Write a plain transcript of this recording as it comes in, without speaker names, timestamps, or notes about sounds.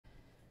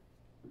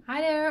Hi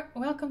there,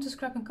 welcome to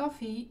Scrap and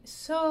Coffee.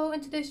 So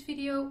in today's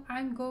video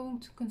I'm going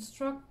to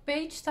construct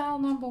page style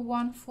number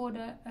 1 for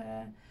the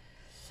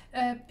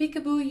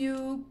Peekaboo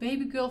You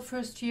Baby Girl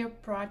First Year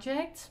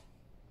project.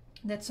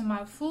 That's a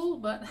mouthful,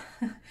 but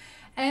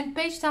and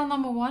page style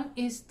number 1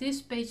 is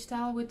this page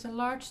style with the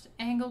large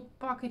angled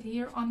pocket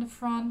here on the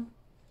front,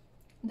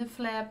 the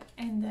flap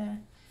and the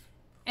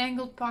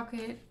angled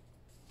pocket,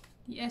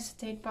 the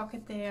acetate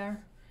pocket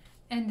there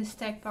and the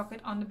stack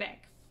pocket on the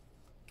back.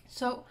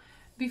 So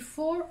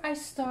before I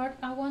start,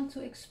 I want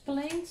to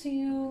explain to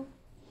you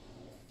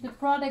the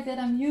product that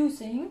I'm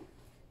using.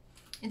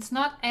 It's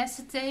not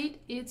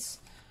acetate, it's,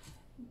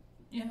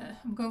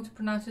 I'm going to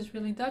pronounce this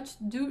really Dutch,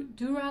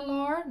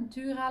 Duralar.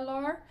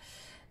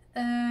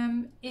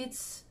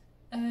 It's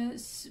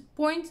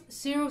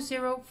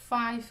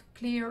 0.005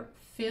 clear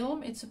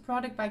film. It's a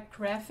product by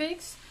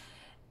Graphics.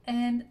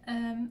 And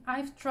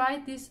I've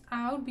tried this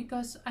out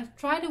because I've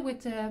tried it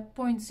with the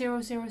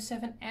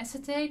 0.007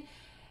 acetate.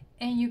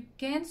 And you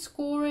can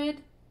score it,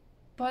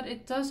 but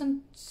it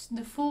doesn't,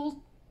 the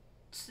full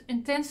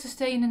intends to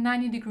stay in a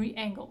 90-degree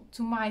angle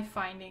to my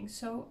findings.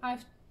 So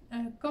I've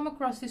come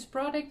across this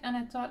product and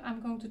I thought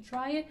I'm going to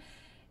try it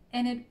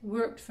and it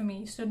worked for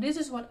me. So this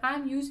is what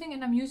I'm using,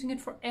 and I'm using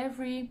it for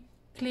every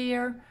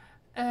clear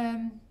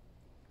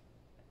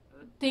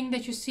thing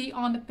that you see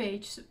on the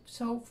page.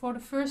 So for the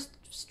first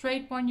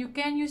straight one you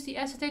can use the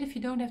acetate if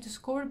you don't have to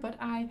score it, but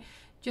I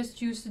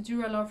just use the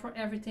Duralar for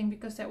everything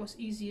because that was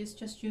easiest,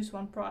 just use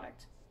one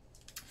product.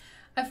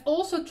 I've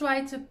also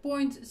tried the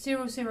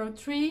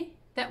 0.003,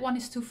 that one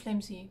is too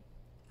flimsy.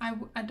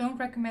 I don't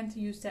recommend to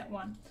use that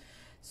one.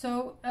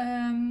 So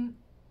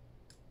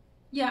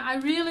yeah, I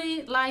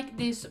really like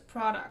this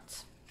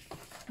product,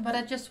 but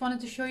I just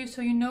wanted to show you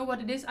so you know what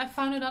it is. I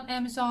found it on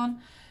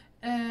Amazon,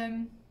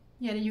 yeah,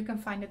 you can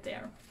find it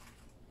there.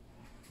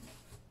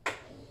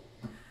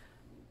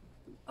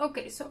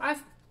 Okay, so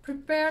I've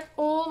prepared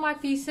all my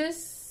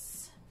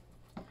pieces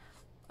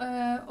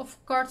of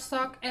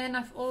cardstock, and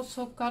I've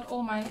also got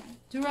all my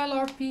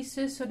Duralar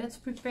pieces, so that's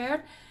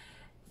prepared.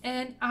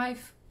 And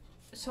I've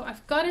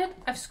got it,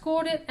 I've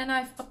scored it, and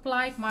I've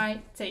applied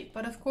my tape.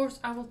 But of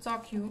course I will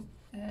talk you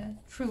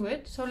through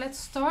it. So let's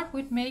start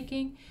with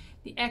making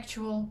the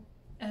actual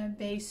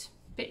base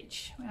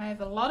page. I have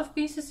a lot of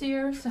pieces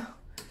here, so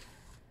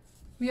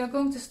we are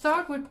going to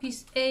start with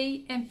piece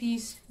A and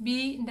piece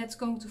B, and that's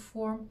going to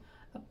form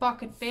a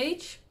pocket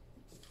page.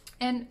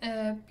 And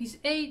piece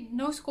A,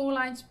 no score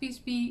lines, piece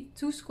B,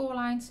 2 score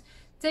lines.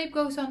 Tape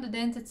goes on the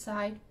dented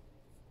side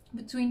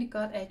between the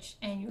cut edge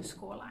and your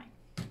score line.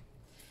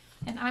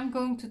 And I'm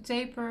going to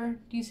taper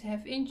these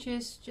 1/2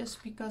 inches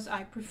just because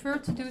I prefer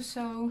to do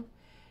so.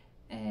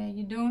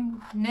 You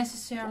don't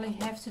necessarily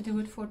have to do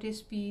it for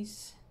this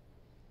piece.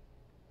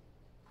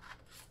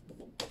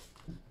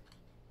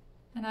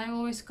 And I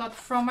always cut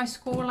from my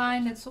score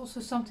line. That's also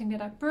something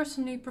that I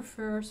personally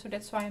prefer, so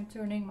that's why I'm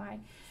turning my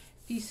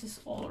pieces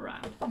all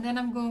around. And then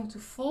I'm going to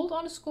fold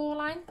on the score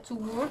line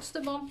towards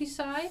the bumpy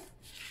side,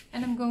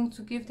 and I'm going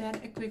to give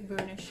that a quick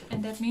burnish,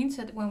 and that means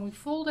that when we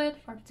fold it,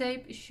 our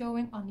tape is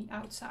showing on the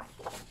outside.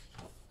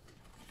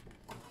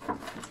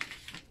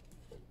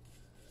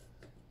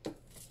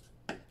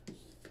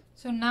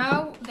 So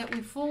now that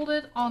we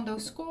folded on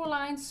those score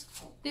lines,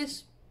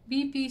 this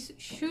B piece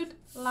should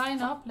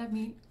line up. Let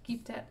me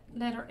keep that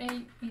letter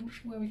A in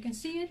where we can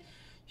see it.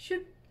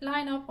 Should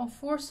line up on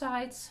 4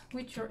 sides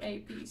with your A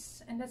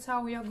piece, and that's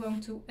how we are going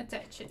to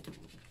attach it.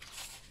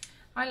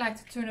 I like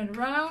to turn it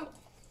around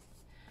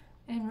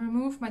and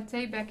remove my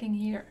tape backing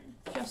here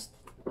just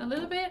a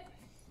little bit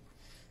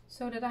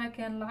so that I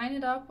can line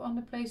it up on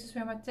the places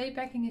where my tape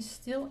backing is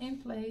still in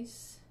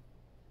place.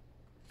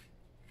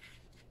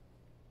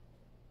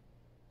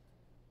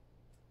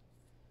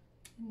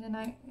 And then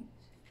I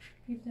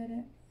give that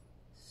a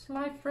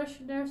slight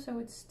pressure there so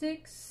it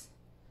sticks.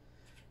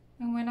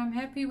 And when I'm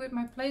happy with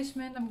my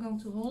placement, I'm going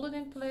to hold it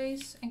in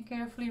place and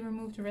carefully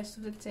remove the rest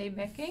of the tape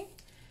backing.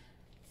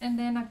 And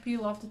then I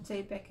peel off the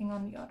tape backing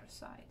on the other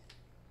side.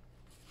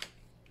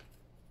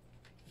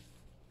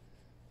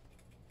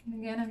 And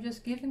again, I'm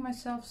just giving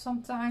myself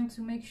some time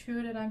to make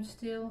sure that I'm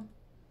still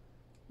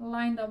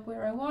lined up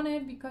where I want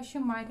it, because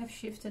you might have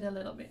shifted a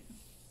little bit.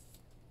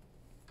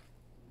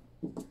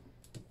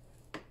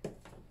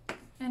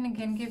 And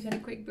again, give that a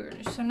quick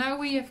burnish. So now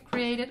we have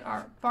created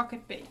our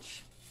pocket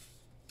page.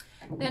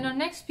 Then our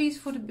next piece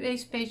for the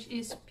base page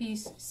is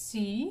piece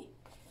C.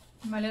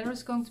 My letter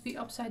is going to be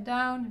upside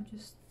down. I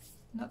just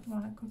not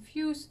want to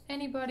confuse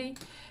anybody.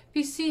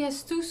 Piece C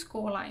has 2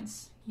 score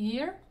lines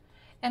here,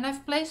 and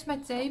I've placed my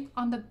tape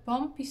on the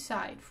bumpy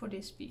side for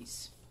this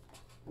piece.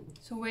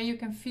 So where you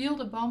can feel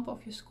the bump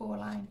of your score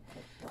line.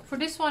 For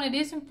this one it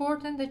is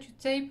important that you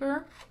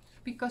taper,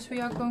 because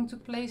we are going to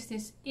place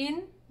this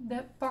in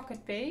the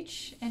pocket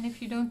page, and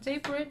if you don't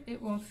taper it,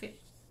 it won't fit.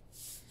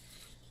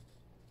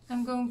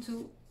 I'm going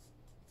to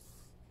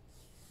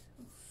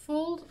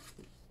fold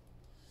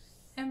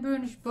and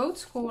burnish both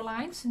score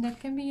lines, and that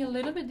can be a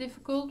little bit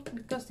difficult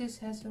because this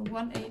has a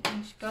 1/8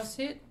 inch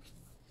gusset.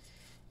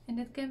 and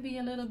it can be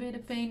a little bit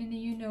of pain in the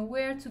you know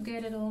where to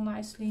get it all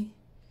nicely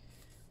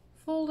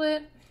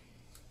folded.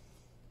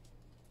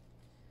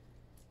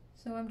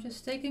 So I'm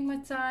just taking my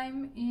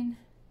time in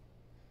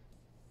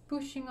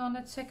pushing on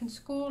that second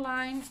score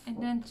line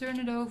and then turn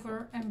it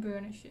over and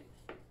burnish it.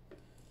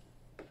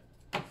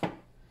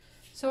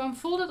 So I'm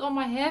folded on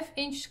my 1/2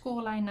 inch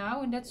score line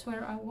now, and that's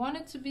where I want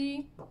it to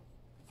be.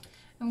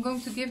 I'm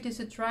going to give this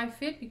a dry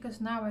fit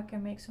because now I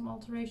can make some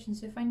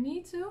alterations if I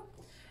need to.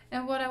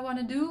 And what I want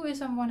to do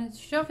is I want to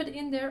shove it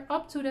in there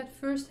up to that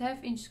first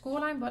 1/2 inch score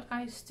line, but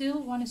I still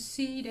want to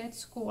see that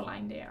score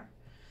line there.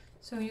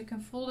 So you can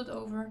fold it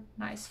over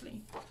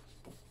nicely.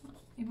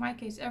 In my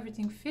case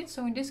everything fits,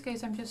 so in this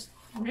case I'm just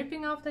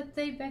ripping off that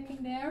tape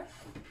backing there.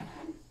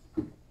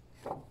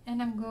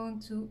 And I'm going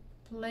to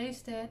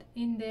place that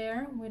in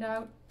there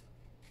without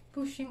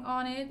pushing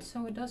on it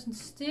so it doesn't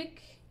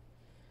stick.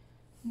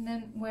 And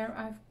then where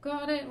I've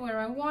got it, where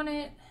I want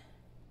it,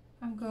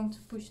 I'm going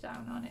to push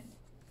down on it.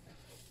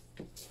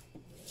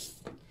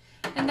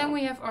 And then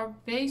we have our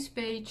base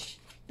page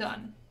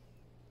done.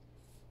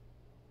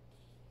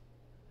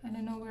 I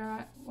don't know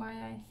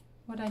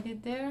what I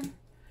did there.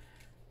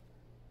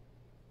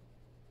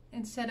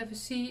 Instead of a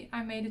C,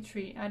 I made a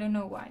tree. I don't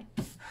know why.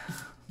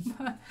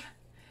 But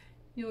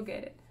you'll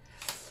get it.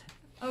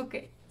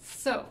 Okay,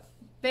 so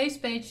base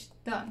page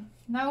done.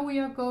 Now we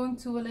are going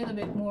to a little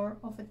bit more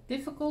of a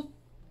difficult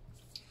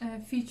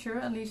feature.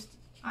 At least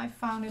I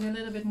found it a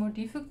little bit more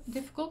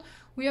difficult.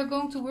 We are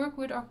going to work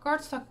with our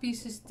cardstock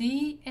pieces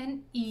D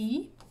and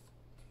E.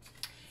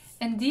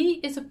 And D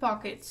is a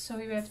pocket. So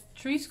you have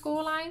 3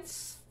 score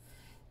lines.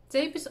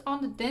 Tape is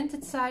on the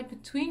dented side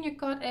between your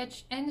cut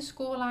edge and the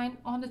score line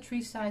on the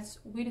 3 sides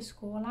with a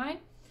score line.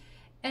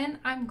 And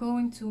I'm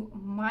going to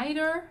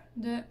miter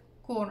the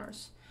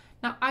corners.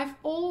 Now I've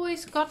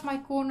always cut my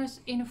corners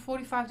in a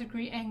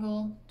 45-degree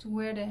angle to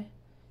where the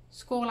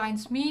score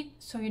lines meet,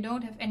 so you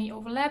don't have any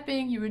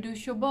overlapping, you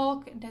reduce your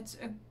bulk. That's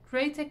a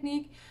great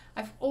technique.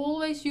 I've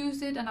always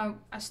used it and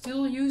I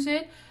still use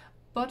it.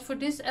 But for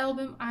this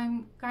album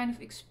I'm kind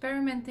of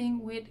experimenting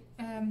with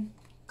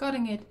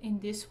cutting it in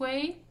this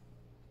way,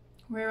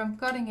 where I'm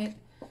cutting it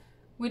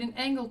with an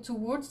angle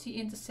towards the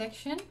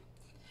intersection.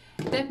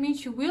 That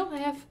means you will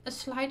have a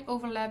slight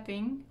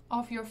overlapping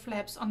of your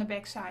flaps on the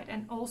back side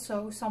and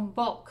also some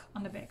bulk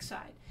on the back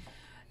side.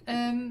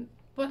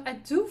 But I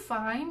do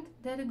find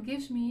that it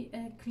gives me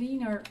a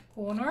cleaner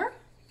corner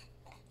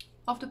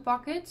of the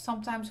pocket.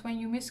 Sometimes when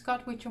you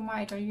miscut with your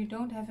miter you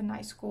don't have a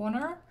nice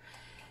corner.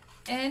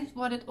 And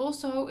what it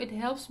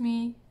helps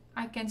me,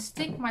 I can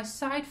stick my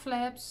side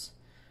flaps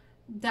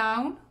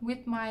down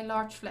with my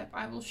large flap.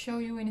 I will show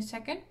you in a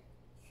second.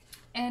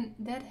 And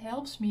that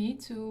helps me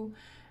to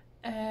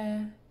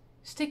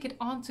stick it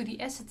onto the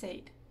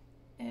acetate.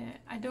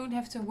 I don't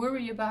have to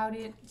worry about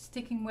it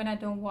sticking when I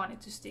don't want it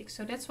to stick.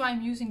 So that's why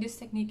I'm using this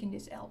technique in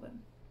this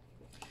album.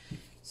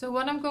 So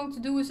what I'm going to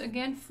do is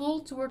again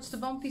fold towards the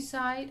bumpy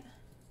side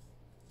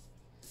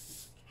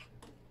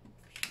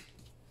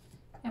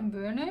and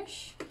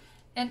burnish.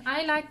 And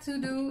I like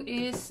to do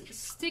is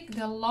stick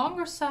the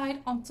longer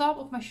side on top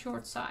of my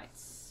short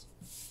sides.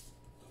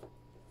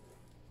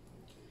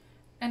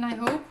 And I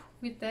hope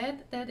with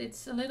that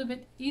it's a little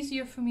bit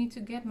easier for me to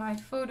get my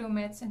photo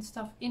mats and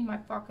stuff in my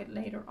pocket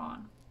later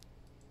on.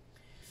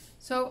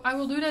 So I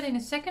will do that in a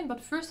second, but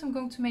first I'm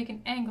going to make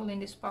an angle in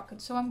this pocket.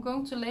 So I'm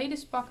going to lay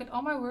this pocket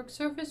on my work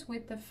surface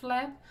with the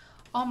flap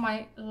on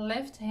my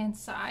left hand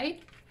side.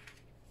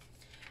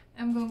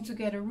 I'm going to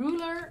get a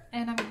ruler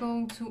and I'm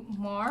going to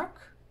mark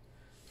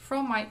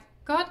from my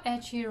cut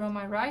edge here on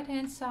my right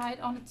hand side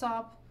on the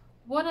top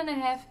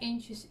 1.5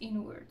 inches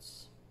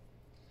inwards.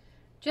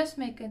 Just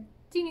make a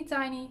teeny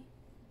tiny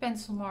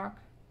pencil mark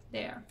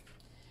there.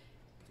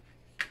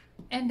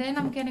 And then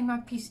I'm getting my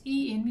piece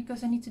E in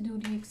because I need to do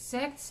the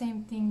exact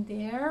same thing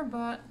there,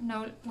 but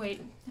no,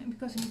 wait,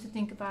 because I need to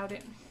think about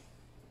it.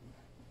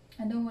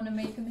 I don't want to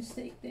make a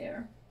mistake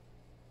there.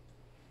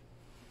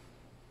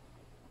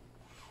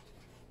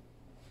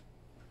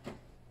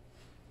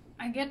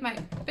 I get my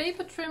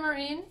paper trimmer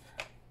in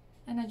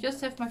and I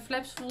just have my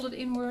flaps folded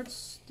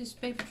inwards. This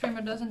paper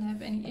trimmer doesn't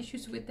have any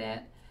issues with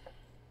that.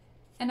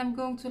 And I'm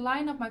going to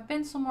line up my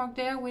pencil mark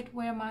there with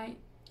where my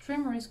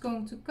trimmer is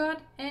going to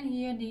cut, and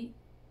here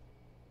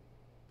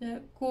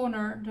the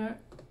corner, the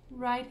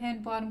right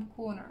hand bottom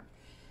corner.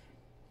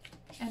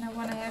 And I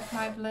want to have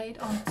my blade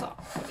on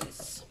top for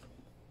this,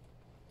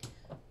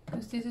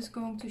 because this is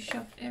going to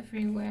shove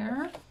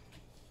everywhere.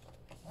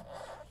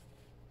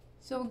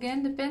 So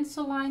again, the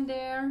pencil line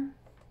there,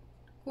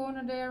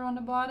 corner there on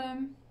the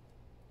bottom.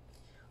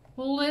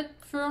 Hold it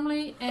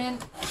firmly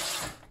and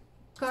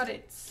cut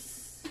it.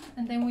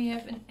 And then we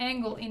have an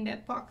angle in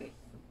that pocket.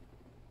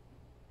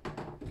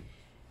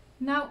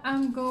 Now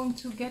I'm going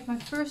to get my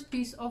first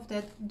piece of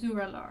that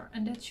Duralar,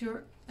 and that's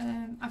your,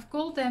 I've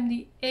called them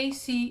the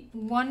AC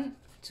 1,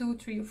 2,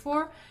 3 or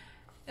 4,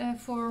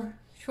 for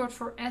short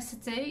for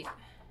acetate.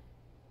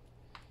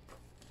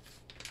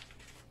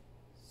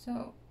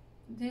 So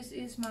this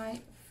is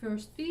my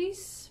first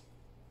piece.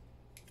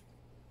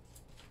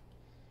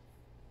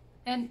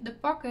 And the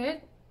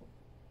pocket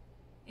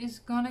is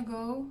gonna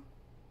go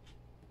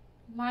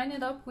line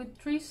it up with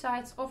 3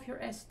 sides of your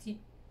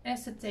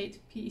acetate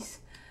piece.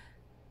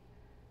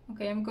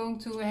 Okay, I'm going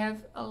to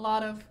have a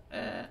lot of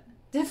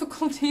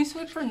difficulties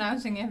with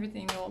pronouncing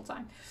everything the whole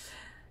time.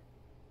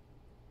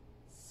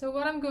 So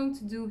what I'm going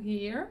to do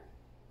here,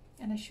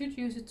 and I should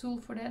use a tool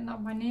for that,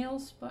 not my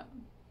nails, but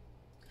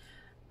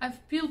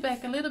I've peeled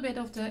back a little bit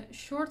of the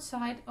short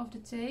side of the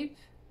tape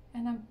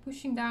and I'm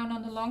pushing down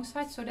on the long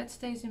side so that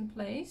stays in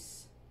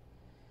place.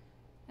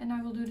 And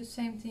I will do the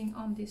same thing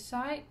on this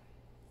side.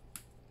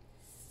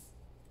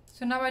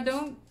 So now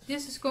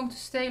this is going to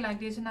stay like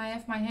this and I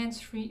have my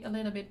hands free a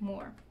little bit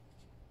more.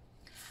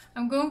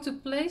 I'm going to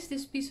place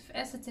this piece of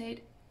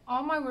acetate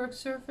on my work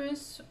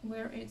surface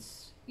where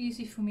it's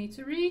easy for me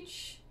to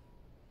reach.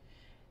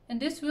 And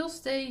this will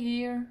stay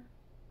here.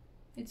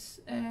 It's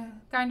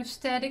kind of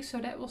static, so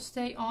that will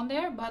stay on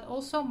there, but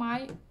also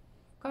my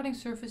cutting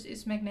surface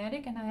is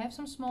magnetic and I have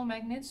some small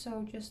magnets,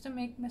 so just to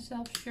make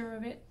myself sure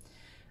of it,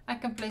 I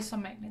can place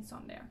some magnets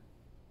on there.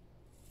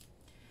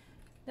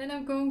 Then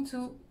I'm going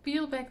to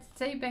peel back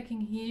the tape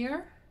backing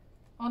here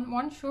on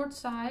one short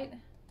side.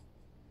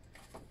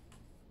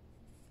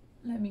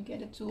 Let me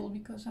get a tool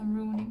because I'm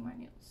ruining my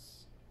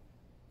nails.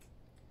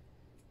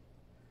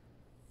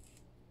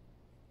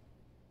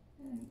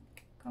 And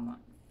come on.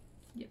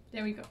 Yep,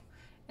 there we go.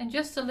 And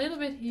just a little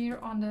bit here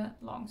on the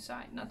long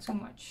side, not too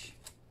much.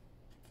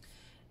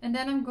 And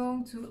then I'm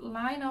going to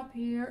line up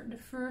here the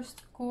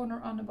first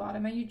corner on the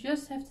bottom. And you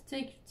just have to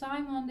take your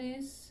time on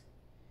this.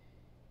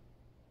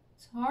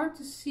 It's hard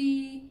to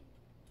see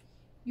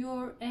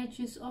your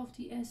edges of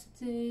the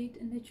acetate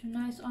and that you're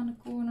nice on the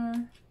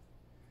corner.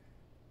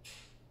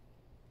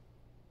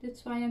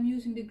 That's why I'm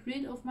using the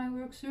grid of my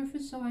work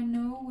surface, so I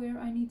know where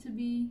I need to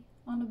be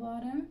on the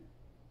bottom.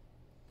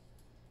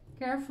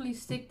 Carefully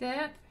stick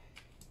that.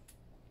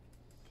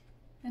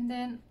 And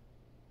then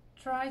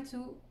try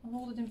to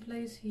hold it in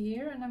place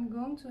here, and I'm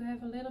going to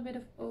have a little bit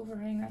of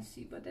overhang, I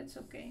see, but that's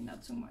okay,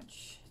 not too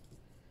much.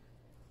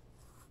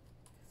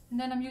 And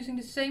then I'm using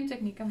the same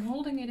technique. I'm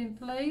holding it in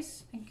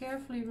place and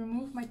carefully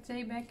remove my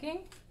tape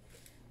backing.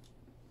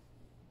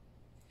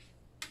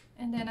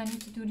 And then I need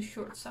to do the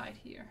short side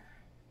here.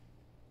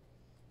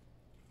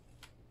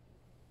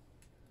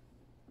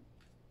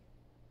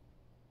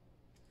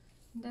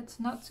 That's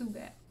not too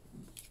bad.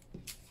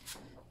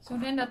 So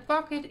then that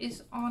pocket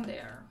is on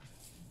there.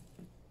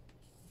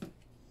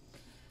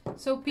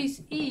 So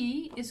piece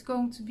E is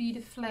going to be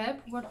the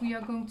flap, what we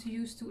are going to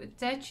use to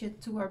attach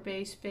it to our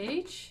base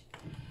page.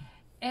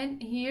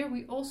 And here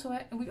we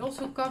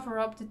also cover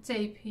up the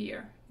tape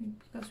here,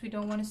 because we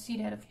don't want to see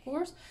that, of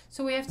course.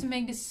 So we have to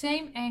make the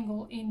same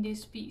angle in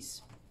this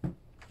piece.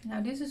 Now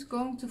this is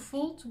going to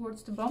fold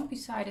towards the bumpy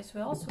side as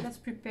well, so let's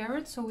prepare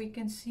it so we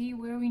can see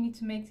where we need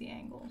to make the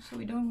angle, so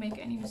we don't make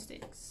any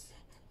mistakes.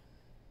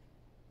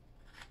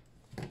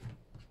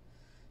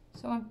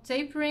 So I'm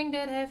tapering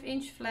that 1/2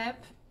 inch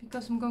flap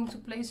because I'm going to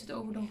place it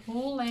over the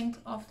whole length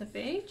of the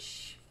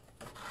page.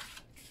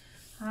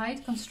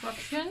 Hide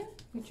construction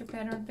with your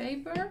pattern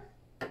paper.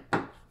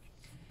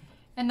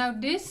 And now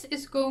this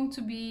is going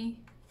to be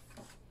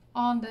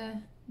on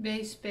the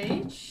base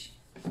page,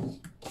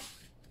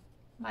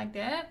 like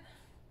that.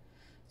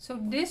 So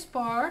this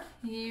part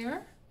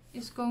here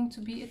is going to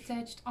be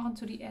attached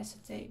onto the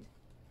acetate,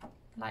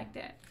 like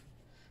that.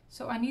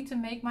 So I need to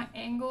make my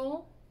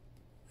angle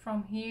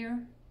from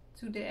here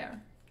to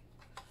there.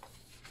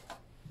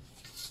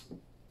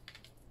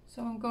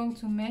 So I'm going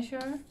to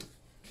measure.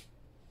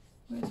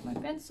 Where's my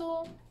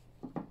pencil?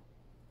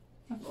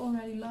 I've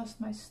already lost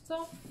my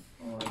stuff.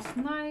 Oh, it's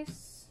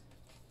nice.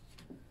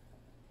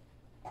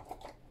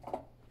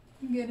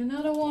 Get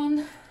another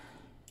one.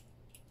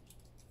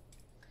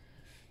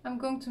 I'm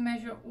going to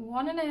measure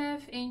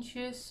 1.5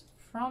 inches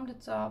from the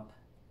top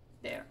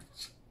there.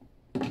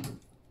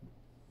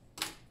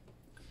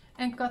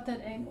 And cut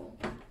that angle.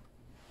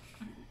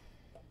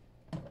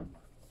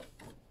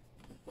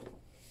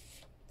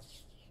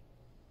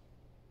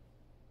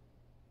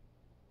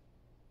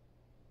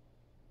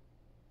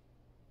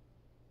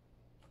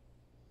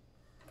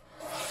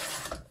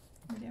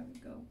 There we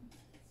go.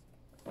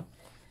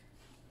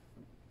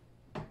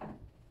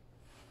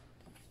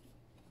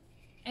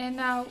 And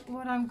now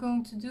what I'm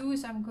going to do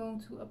is I'm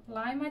going to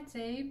apply my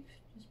tape.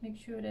 Just make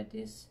sure that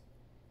this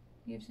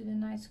gives it a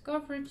nice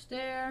coverage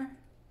there.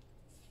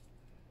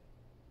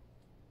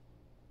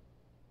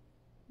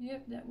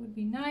 Yep, that would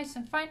be nice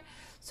and fine.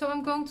 So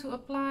I'm going to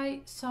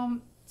apply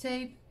some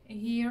tape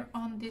here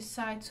on this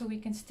side so we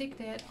can stick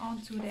that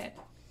onto that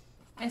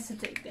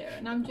acetate there.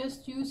 And I'm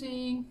just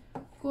using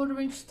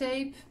 1/4 inch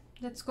tape.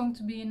 That's going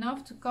to be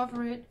enough to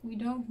cover it. We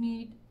don't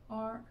need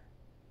our,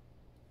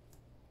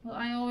 well,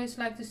 I always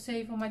like to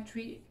save on my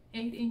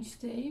 3/8 inch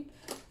tape.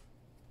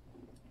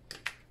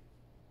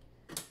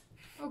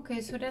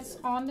 Okay, so that's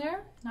on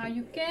there. Now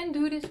you can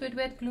do this with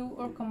wet glue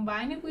or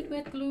combine it with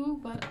wet glue,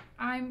 but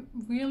I'm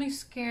really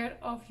scared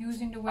of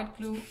using the wet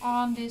glue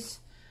on this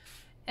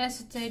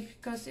acetate,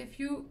 because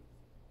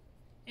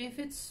if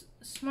it's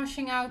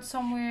smushing out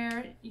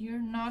somewhere,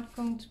 you're not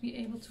going to be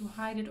able to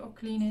hide it or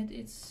clean it.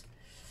 It's,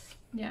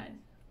 yeah,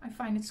 I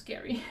find it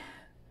scary.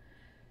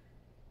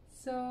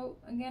 So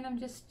again, I'm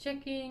just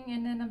checking,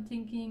 and then I'm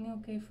thinking,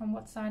 okay, from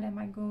what side am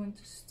I going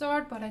to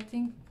start? But I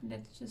think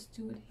let's just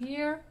do it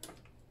here.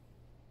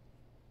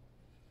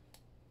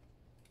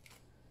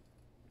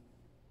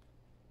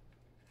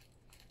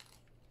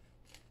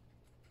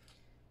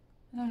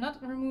 And I'm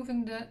not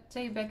removing the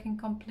tape backing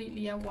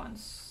completely at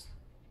once.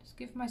 Just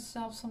give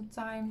myself some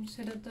time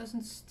so that it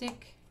doesn't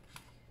stick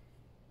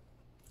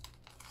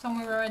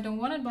somewhere where I don't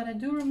want it. But I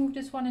do remove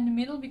this one in the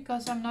middle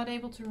because I'm not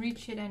able to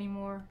reach it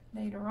anymore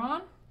later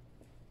on.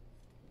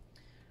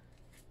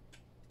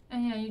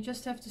 And yeah, you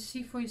just have to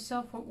see for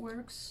yourself what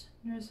works.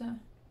 There's a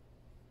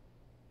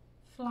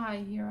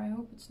fly here. I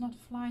hope it's not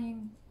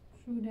flying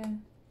through the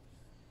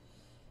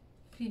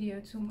video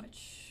too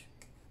much.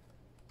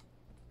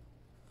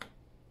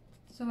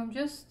 So I'm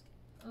just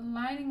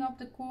lining up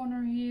the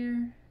corner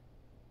here.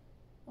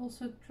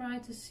 Also try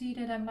to see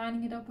that I'm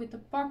lining it up with the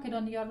pocket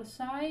on the other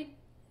side,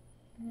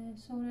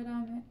 so that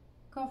I'm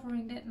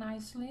covering that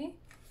nicely.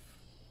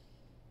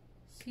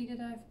 See that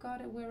I've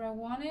got it where I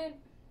want it.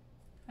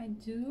 I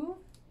do.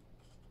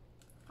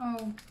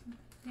 Oh,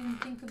 didn't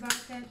think about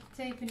that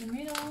tape in the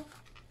middle.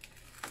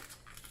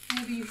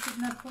 Maybe you should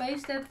not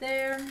place that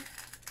there.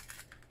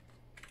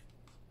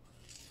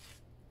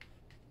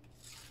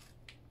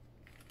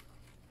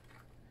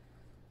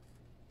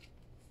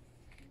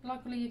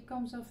 Luckily it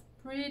comes off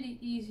pretty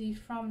easy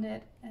from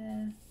that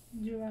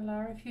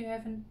Duralar if you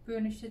haven't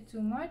burnished it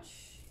too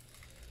much.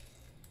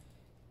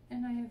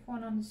 And I have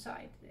one on the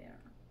side there.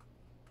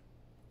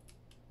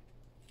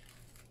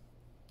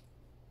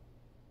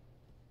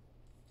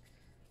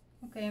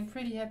 Okay, I'm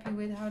pretty happy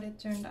with how that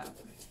turned out.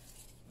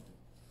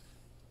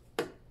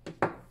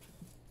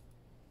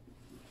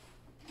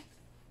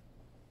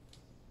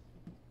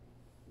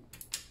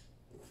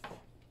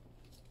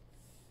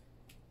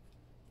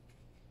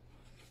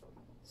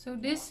 So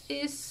this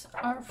is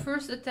our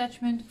first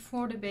attachment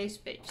for the base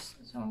page.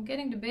 So I'm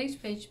getting the base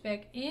page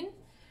back in,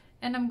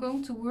 and I'm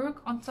going to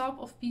work on top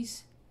of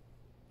piece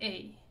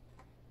A.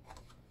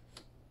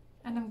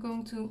 And I'm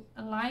going to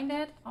align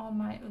that on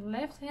my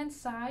left hand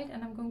side,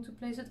 and I'm going to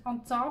place it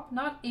on top,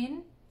 not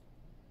in,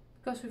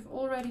 because we've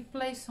already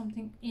placed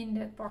something in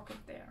that pocket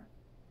there.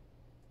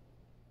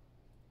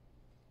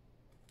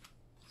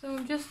 So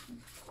I'm just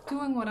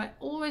doing what I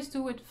always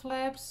do with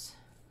flaps.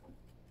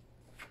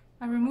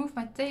 I remove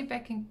my tape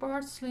backing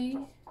partially.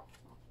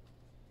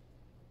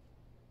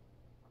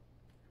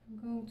 I'm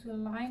going to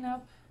line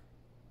up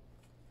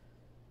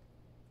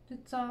the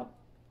top,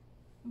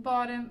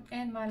 bottom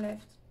and my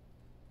left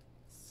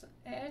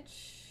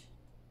edge.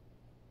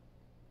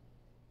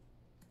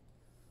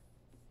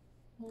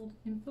 Hold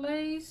it in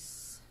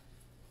place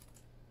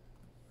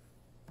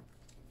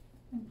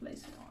and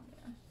place it on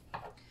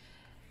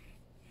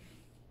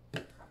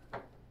there.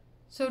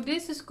 So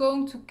this is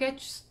going to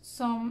catch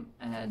some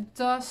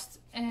dust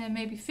and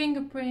maybe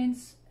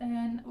fingerprints,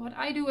 and what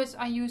I do is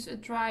I use a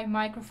dry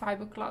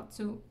microfiber cloth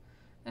to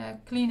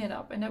clean it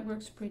up, and that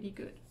works pretty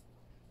good.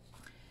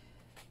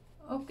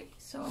 Okay,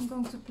 so I'm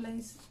going to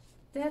place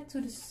that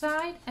to the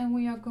side, and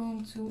we are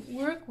going to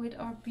work with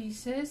our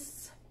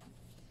pieces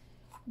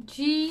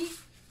G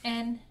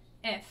and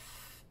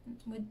F.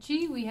 With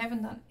G we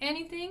haven't done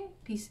anything.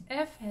 Piece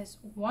F has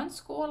one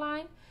score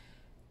line.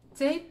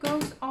 Tape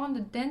goes on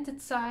the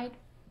dented side,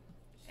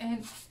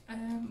 and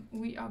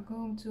we are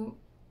going to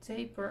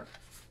taper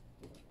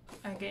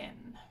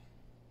again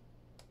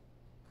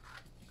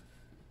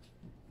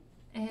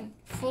and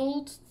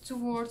fold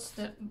towards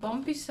the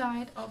bumpy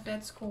side of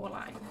that score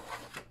line.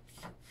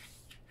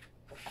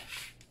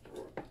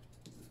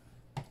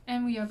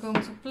 And we are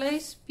going to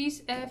place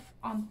piece F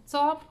on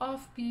top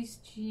of piece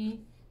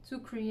G to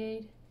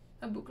create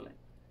a booklet.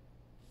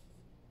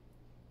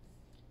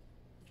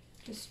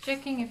 Just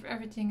checking if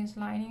everything is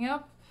lining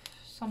up.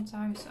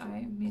 Sometimes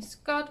I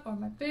miscut or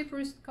my paper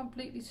is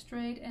completely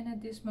straight, and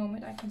at this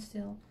moment I can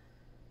still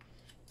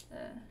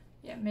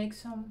make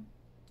some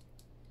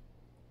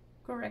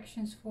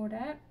corrections for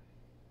that.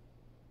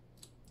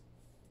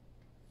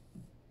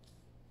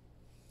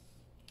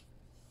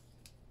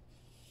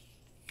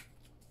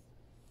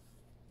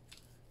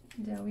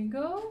 There we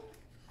go.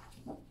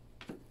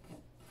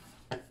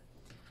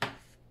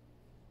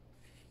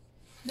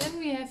 Then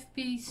we have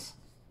piece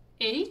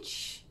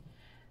H.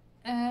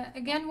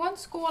 Again, one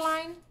score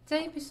line.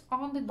 Tape is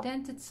on the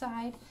dented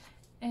side,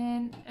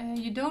 and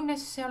you don't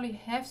necessarily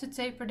have to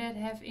taper that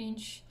 ½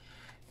 inch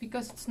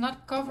because it's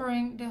not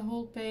covering the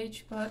whole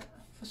page, but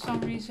for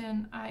some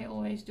reason I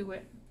always do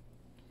it.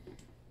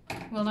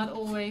 Well, not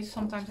always,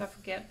 sometimes I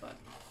forget, but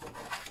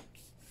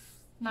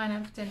 9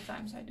 out of 10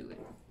 times I do it.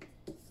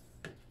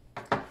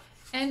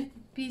 And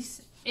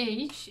piece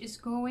H is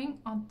going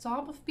on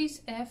top of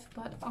piece F,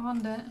 but on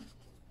the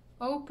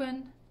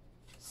open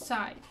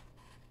side.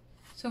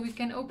 So we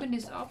can open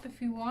this up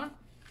if you want.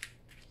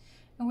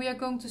 And we are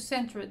going to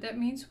center it. That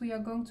means we are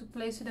going to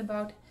place it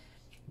about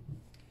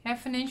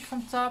 ½ inch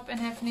from top and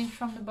 ½ inch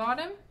from the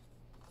bottom.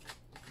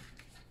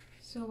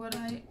 So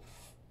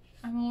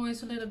I'm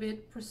always a little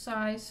bit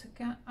precise.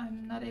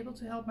 I'm not able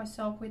to help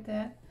myself with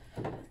that.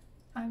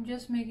 I'm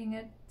just making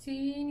a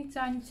teeny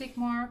tiny tick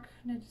mark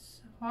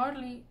that's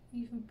hardly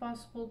even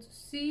possible to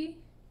see,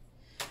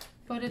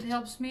 but it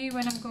helps me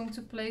when I'm going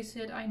to place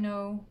it. I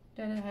know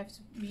that I have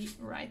to be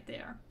right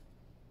there.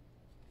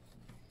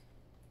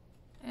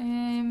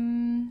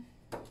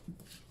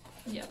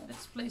 Yeah,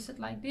 let's place it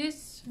like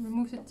this.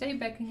 Remove the tape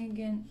backing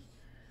again.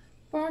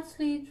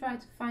 Partially try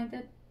to find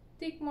that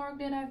tick mark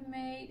that I've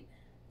made.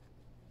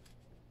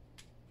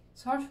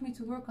 It's hard for me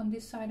to work on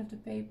this side of the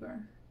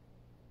paper.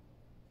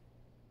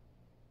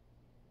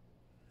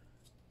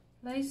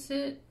 Place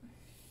it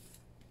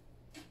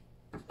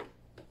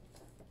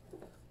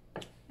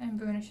and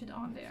burnish it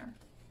on there.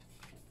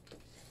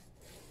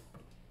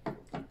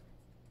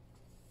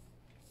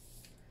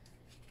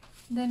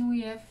 Then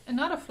we have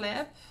another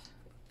flap,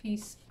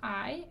 piece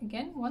I,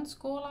 again 1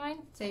 score line,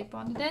 tape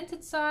on the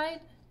dented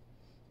side.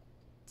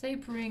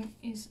 Tapering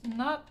is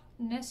not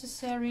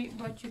necessary,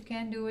 but you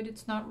can do it.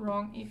 It's not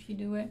wrong if you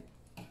do it.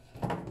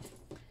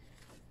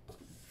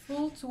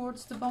 Fold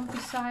towards the bumpy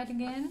side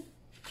again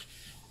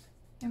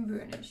and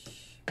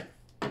burnish.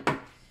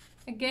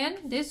 Again,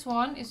 this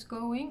one is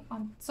going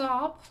on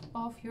top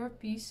of your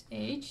piece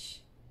H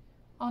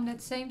on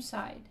that same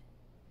side.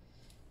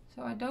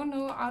 So I don't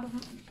know out of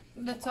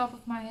the top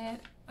of my head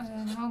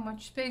how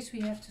much space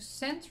we have to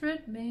center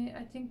it.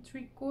 I think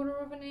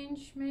 3/4 of an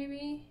inch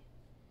maybe.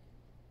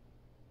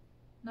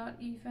 Not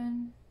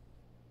even.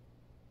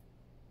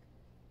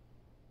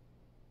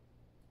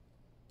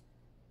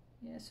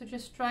 Yeah, so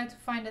just try to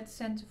find that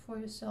center for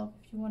yourself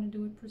if you want to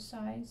do it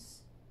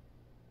precise.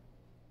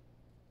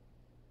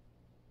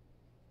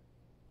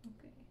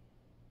 Okay.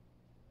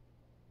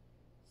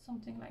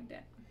 Something like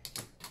that.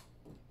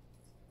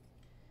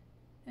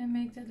 And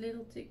make that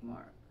little tick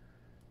mark.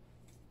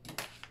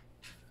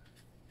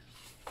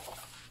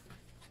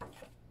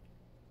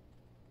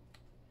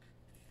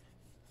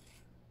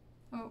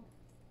 Oh.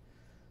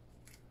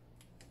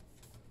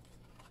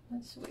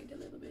 Let's wait a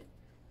little bit.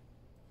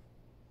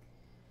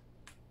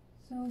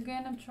 So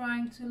again, I'm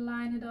trying to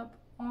line it up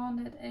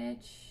on that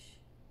edge.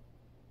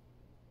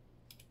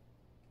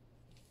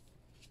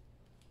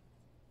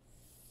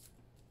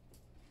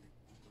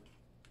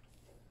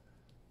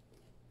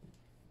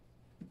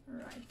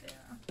 Right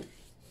there.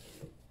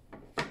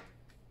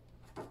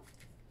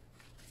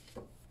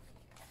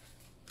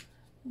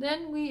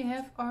 Then we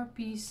have our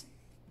piece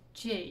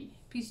J.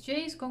 Piece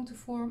J is going to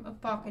form a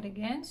pocket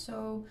again.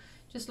 So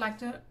just like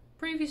the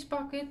previous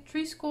pocket,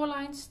 3 score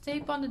lines,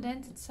 tape on the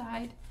dented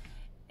side,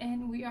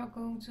 and we are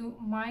going to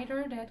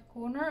miter that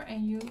corner,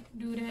 and you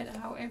do that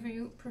however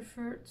you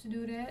prefer to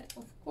do that,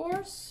 of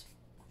course.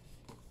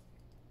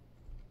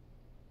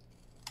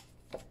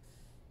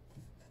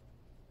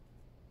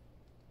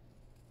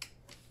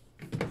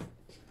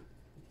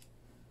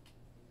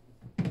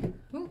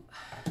 Ooh.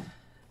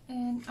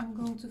 And I'm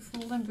going to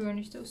fold and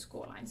burnish those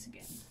score lines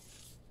again.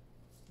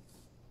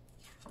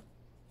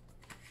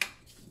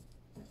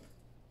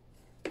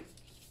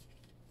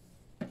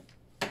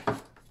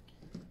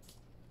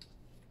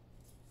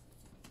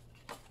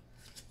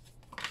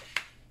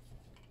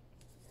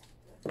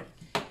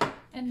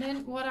 And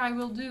then what I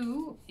will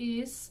do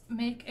is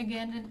make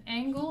again an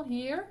angle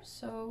here.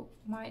 So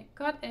my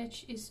cut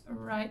edge is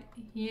right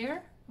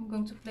here. I'm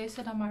going to place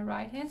it on my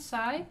right hand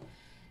side.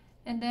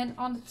 And then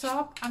on the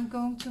top I'm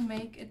going to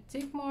make a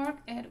tick mark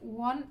at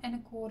 1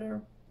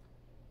 1/4.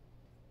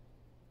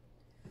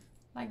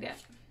 Like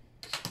that.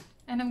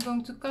 And I'm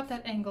going to cut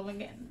that angle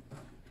again.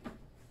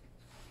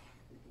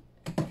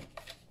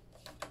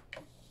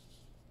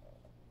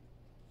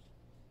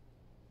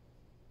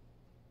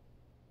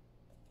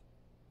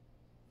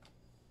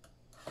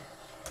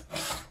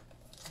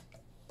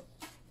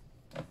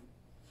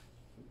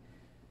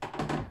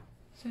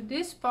 So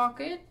this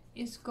pocket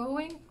is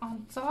going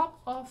on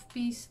top of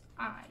piece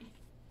I,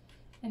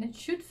 and it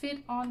should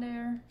fit on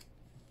there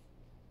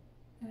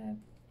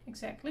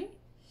exactly.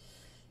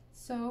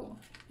 So,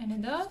 and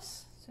it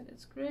does, so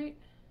that's great.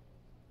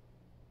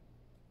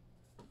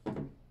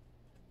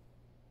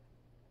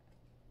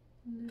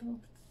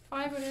 Little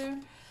fiber there.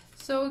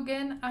 So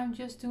again, I'm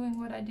just doing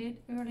what I did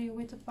earlier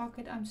with the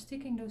pocket. I'm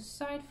sticking those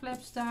side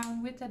flaps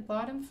down with that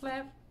bottom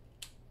flap.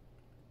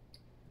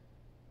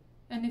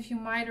 And if you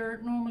miter,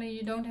 normally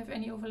you don't have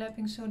any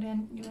overlapping, so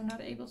then you're not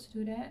able to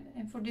do that.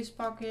 And for this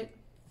pocket,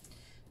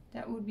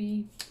 that would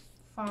be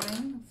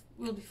fine.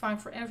 Will be fine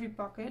for every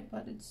pocket,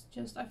 but it's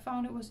just, I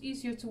found it was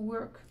easier to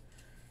work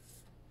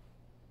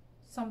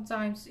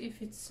sometimes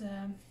if it's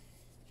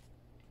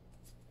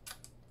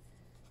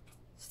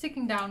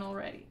sticking down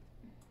already.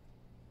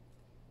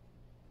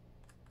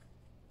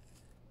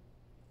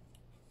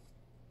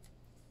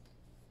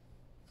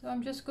 So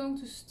I'm just going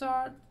to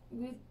start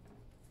with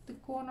the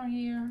corner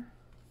here.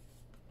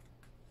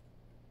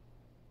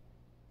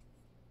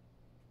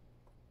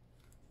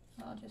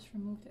 I'll just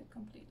remove that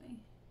completely.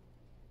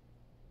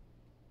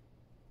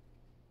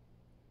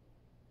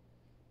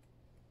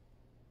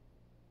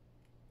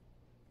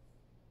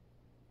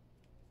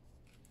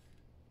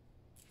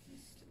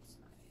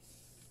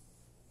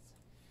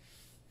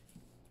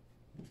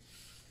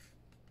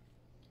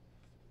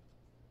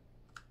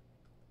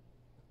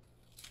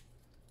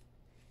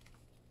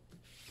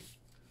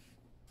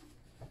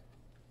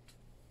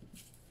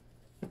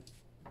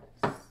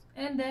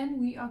 And then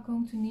we are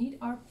going to need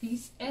our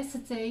piece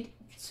acetate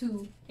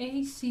 2,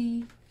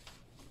 AC3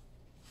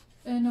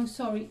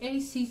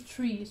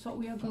 is what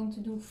we are going to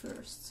do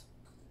first.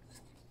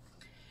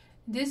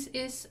 This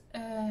is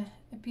a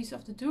piece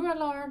of the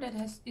Duralar that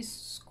is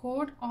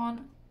scored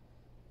on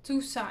 2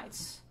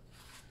 sides.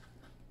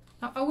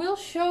 Now I will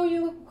show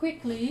you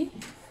quickly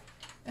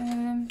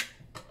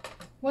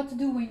what to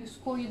do when you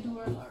score your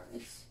Duralar.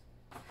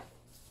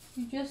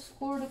 You just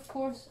scored, of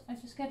course. I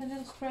just get a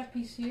little scrap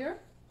piece here.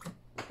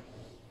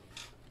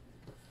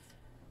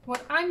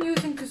 What I'm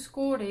using to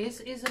score this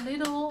is a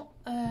little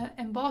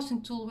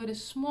embossing tool with a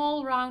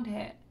small round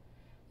head.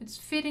 It's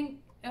fitting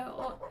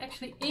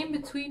actually in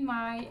between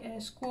my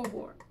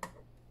scoreboard.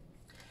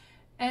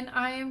 And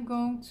I am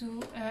going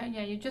to,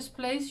 you just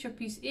place your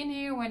piece in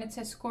here. When it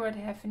says score at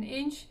 1/2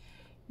 inch,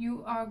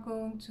 you are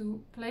going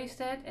to place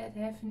that at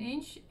 1/2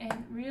 inch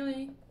and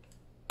really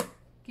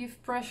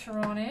give pressure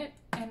on it.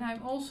 And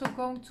I'm also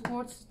going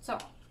towards the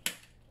top.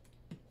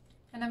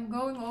 And I'm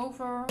going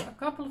over a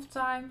couple of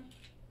times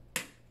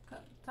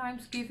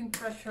giving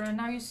pressure, and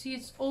now you see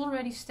it's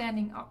already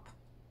standing up.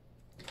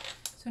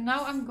 So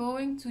now I'm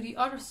going to the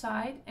other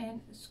side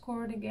and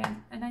score it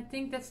again, and I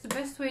think that's the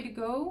best way to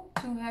go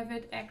to have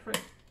it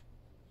accurate.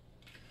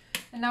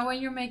 And now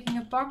when you're making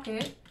a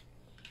pocket,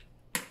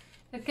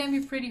 that can be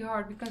pretty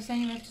hard because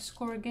then you have to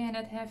score again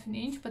at 1/2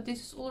 inch, but this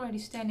is already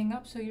standing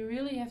up, so you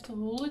really have to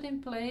hold it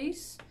in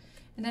place.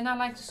 And then I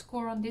like to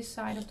score on this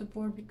side of the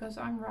board because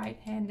I'm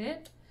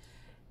right-handed.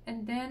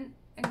 And then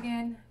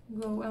again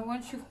go, and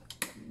once you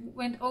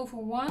went over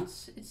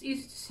once, it's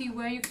easy to see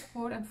where you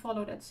scored and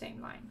follow that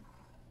same line.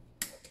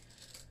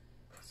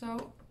 So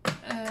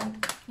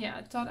yeah,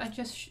 I thought I'd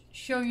just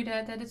show you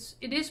that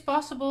it is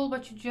possible,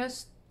 but you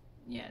just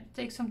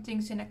take some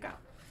things in account.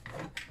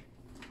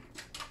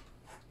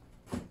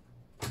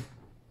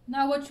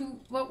 Now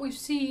what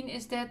we've seen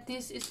is that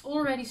this is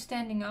already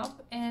standing up,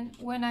 and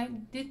when I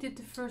did it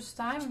the first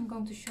time, I'm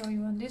going to show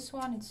you on this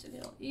one, it's a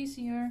little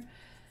easier.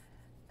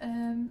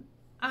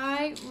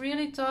 I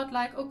really thought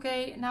like,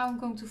 okay, now I'm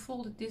going to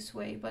fold it this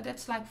way, but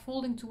that's like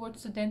folding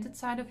towards the dented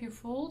side of your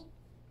fold.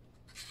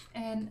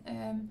 And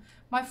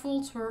my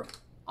folds were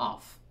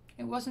off.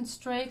 It wasn't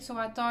straight, so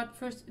I thought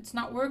first it's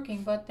not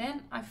working, but then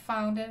I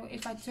found that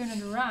if I turn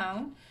it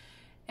around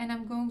and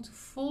I'm going to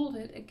fold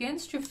it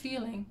against your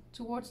feeling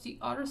towards the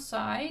other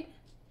side,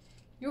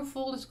 your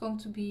fold is going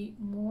to be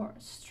more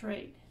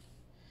straight.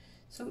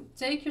 So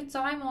take your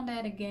time on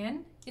that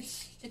again.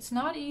 It's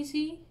not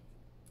easy,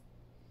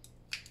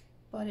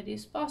 but it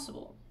is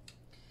possible.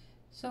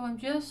 So I'm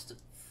just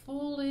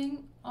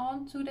folding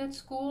onto that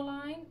score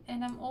line,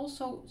 and I'm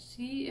also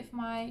see if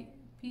my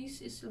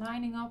piece is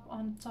lining up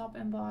on top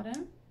and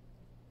bottom.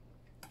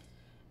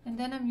 And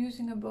then I'm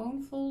using a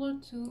bone folder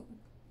to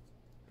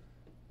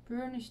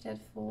burnish that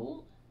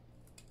fold.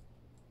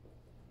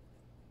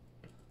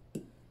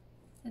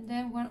 And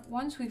then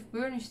once we've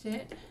burnished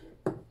it,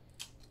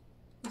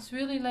 it's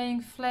really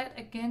laying flat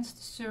against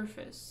the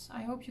surface.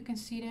 I hope you can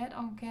see that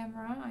on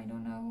camera. I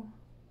don't know.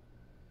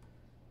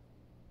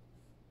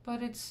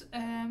 But it's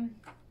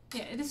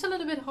it is a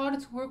little bit harder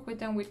to work with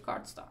than with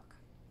cardstock.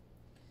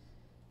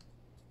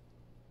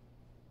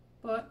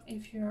 But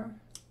if you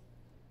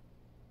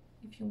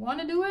want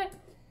to do it,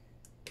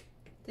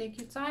 take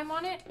your time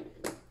on it.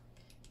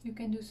 You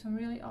can do some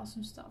really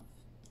awesome stuff.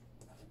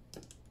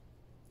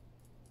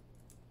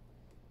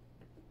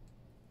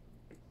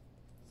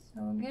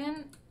 So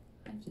again,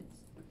 I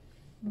just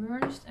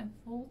burnished and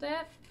fold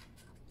that.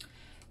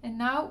 And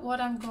now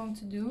what I'm going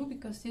to do,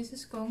 because this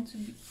is going to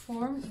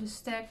form the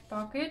stacked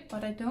pocket,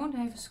 but I don't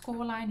have a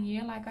score line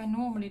here like I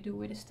normally do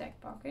with a stacked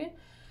pocket,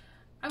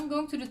 I'm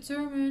going to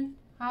determine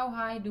how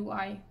high do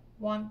I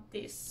want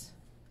this.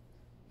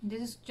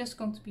 This is just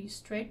going to be a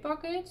straight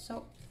pocket,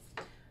 so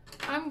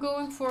I'm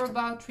going for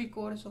about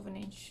 3/4 of an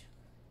inch,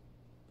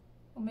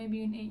 or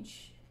maybe an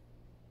inch.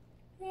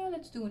 Yeah,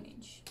 let's do an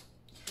inch.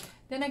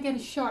 Then I get a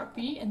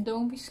Sharpie, and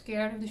don't be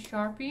scared of the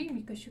Sharpie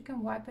because you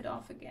can wipe it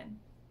off again.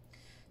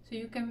 So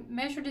you can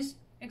measure this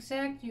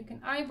exact, you can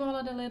eyeball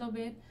it a little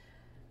bit,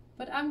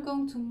 but I'm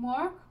going to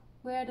mark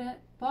where the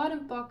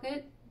bottom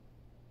pocket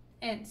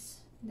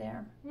ends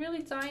there.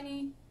 Really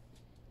tiny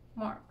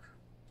mark.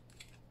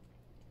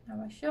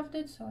 Now I shoved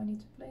it, so I need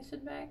to place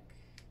it back.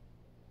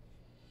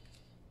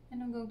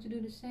 And I'm going to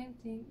do the same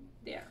thing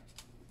there.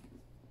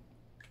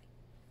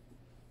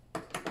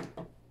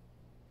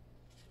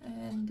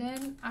 And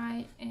then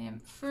I am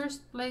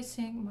first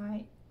placing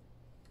my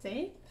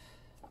tape.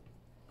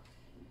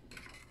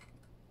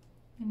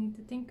 I need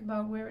to think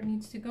about where it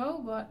needs to go,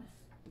 but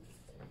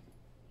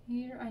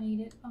here I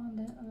need it on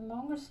the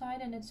longer side,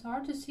 and it's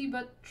hard to see,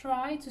 but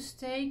try to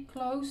stay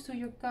close to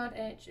your cut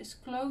edge, as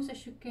close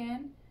as you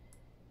can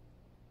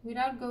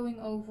without going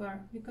over,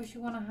 because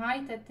you want to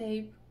hide that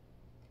tape,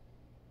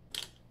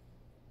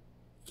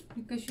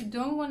 because you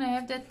don't want to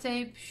have that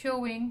tape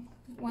showing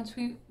once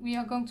we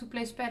are going to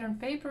place pattern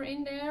paper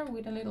in there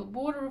with a little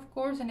border, of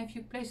course. And if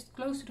you place it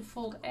close to the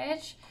fold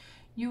edge,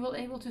 you will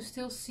able to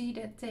still see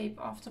that tape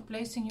after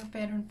placing your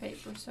pattern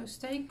paper. So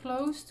stay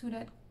close to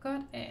that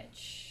cut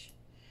edge.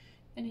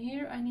 And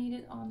here I need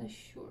it on the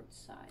short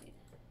side.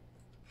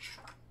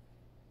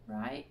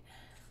 Right?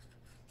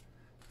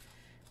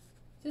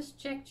 Just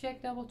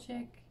check, double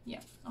check.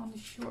 Yeah, on the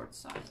short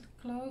side,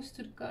 close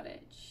to the cut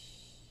edge.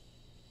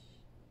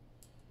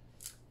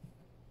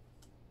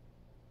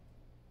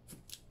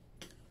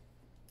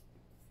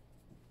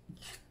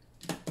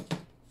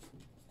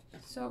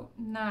 So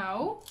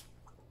now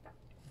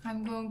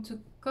I'm going to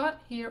cut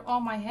here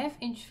on my 1/2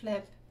 inch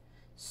flap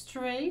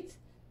straight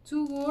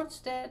towards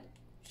that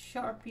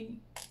Sharpie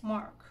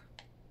mark.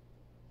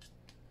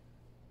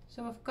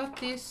 So I've cut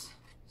this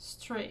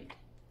straight.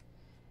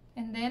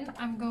 And then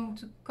I'm going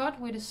to cut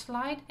with a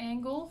slight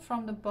angle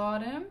from the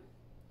bottom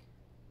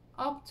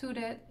up to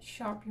that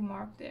Sharpie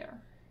mark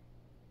there.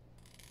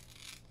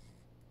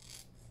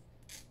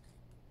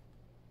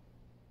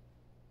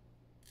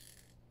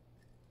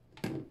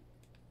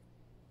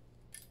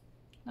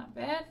 Not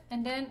bad.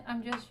 And then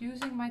I'm just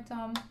using my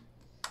thumb,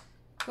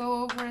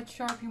 go over that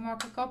Sharpie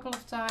mark a couple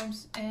of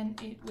times and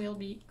it will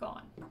be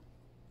gone.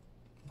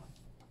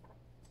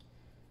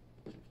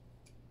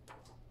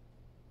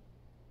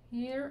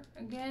 Here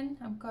again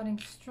I'm cutting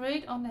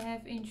straight on the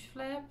 1/2 inch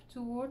flap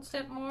towards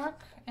that mark,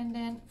 and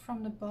then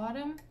from the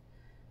bottom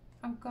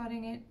I'm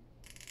cutting it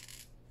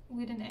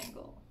with an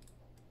angle.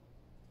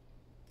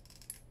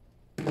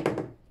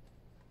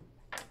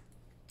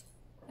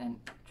 And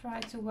try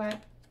to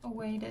wipe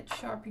away that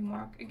Sharpie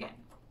mark again.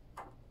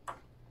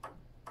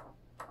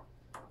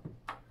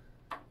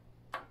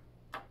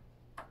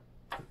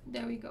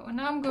 There we go. And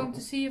now I'm going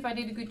to see if I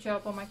did a good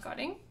job on my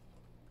cutting.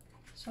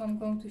 So I'm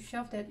going to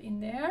shove that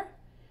in there.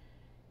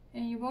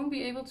 And you won't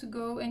be able to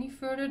go any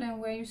further than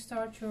where you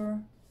start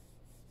your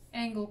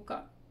angle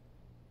cut.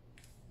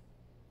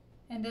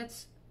 And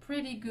that's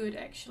pretty good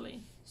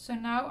actually. So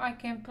now I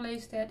can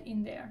place that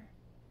in there.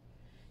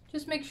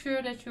 Just make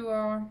sure that you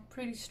are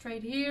pretty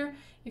straight here.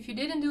 If you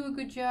didn't do a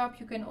good job,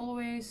 you can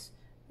always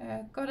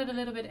cut it a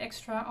little bit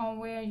extra on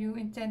where you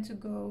intend to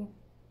go.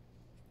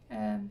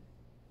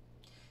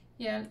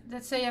 Yeah,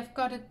 let's say I've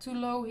cut it too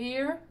low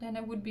here, then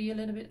it would be a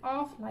little bit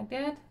off like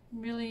that.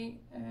 Really,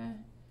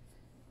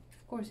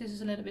 of course this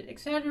is a little bit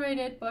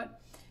exaggerated,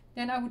 but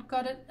then I would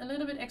cut it a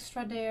little bit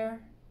extra there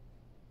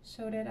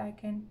so that I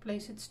can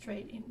place it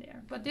straight in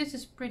there. But this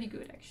is pretty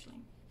good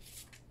actually.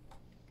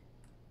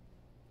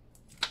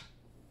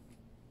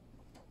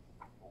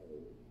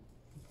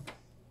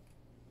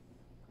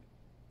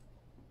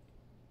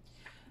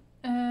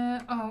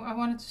 Oh, I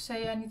wanted to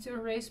say I need to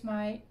erase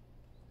my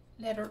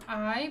letter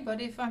I,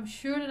 but if I'm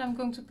sure that I'm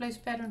going to place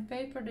pattern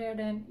paper there,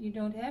 then you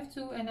don't have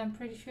to, and I'm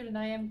pretty sure that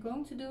I am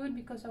going to do it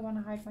because I want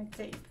to hide my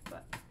tape.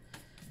 But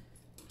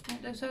yeah,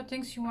 those are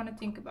things you want to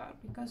think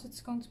about because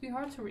it's going to be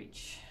hard to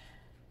reach.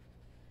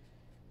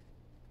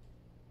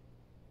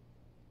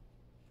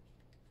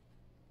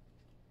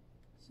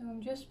 So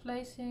I'm just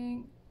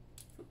placing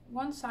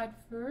one side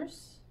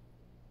first,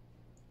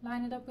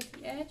 line it up with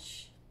the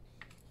edge,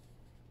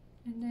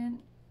 and then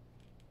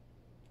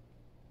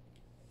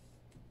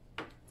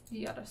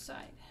the other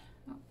side.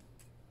 Oh.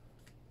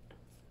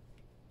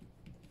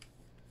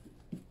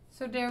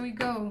 So there we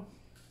go,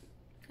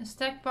 a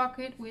stack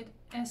pocket with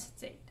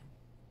acetate.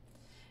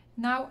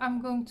 Now I'm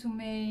going to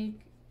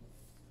make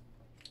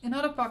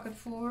another pocket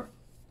for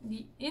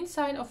the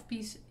inside of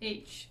piece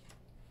H,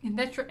 and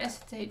that's your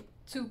acetate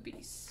 2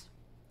 piece.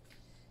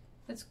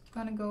 That's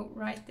gonna go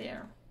right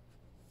there.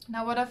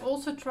 Now what I've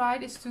also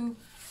tried is to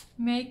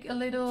make a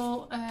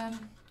little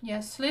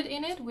slit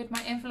in it with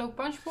my envelope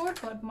punch board,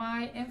 but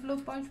my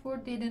envelope punch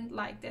board didn't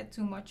like that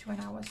too much when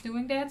I was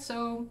doing that,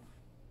 so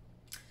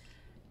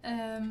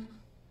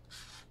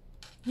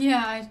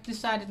yeah, I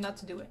decided not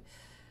to do it.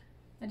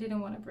 I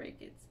didn't want to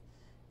break it.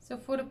 So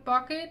for the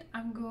pocket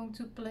I'm going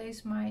to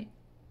place my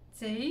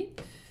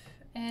tape,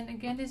 and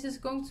again this is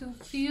going to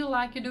feel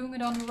like you're doing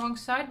it on the wrong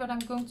side, but I'm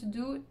going to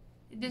do it.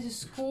 This is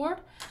scored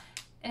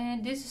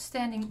and this is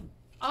standing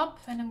up,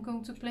 and I'm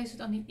going to place it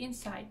on the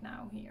inside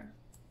now here.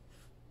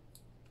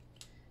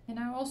 And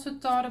I also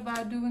thought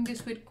about doing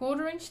this with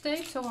 1/4 inch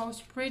tape, so I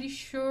was pretty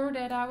sure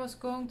that I was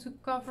going to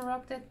cover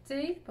up that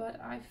tape, but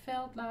I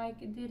felt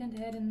like it didn't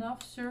have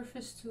enough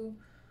surface to,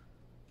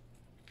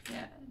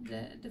 yeah,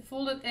 the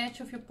folded edge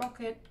of your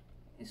pocket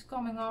is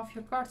coming off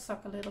your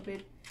cardstock a little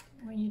bit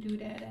when you do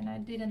that, and I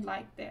didn't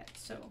like that.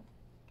 So,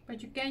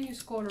 but you can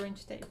use 1/4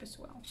 inch tape as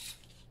well.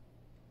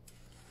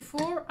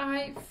 Before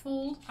I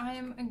fold, I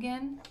am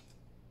again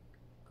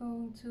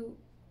going to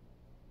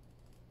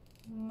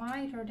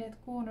miter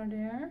that corner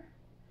there,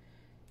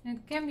 and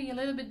it can be a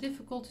little bit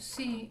difficult to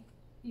see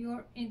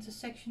your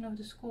intersection of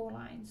the score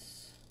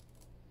lines.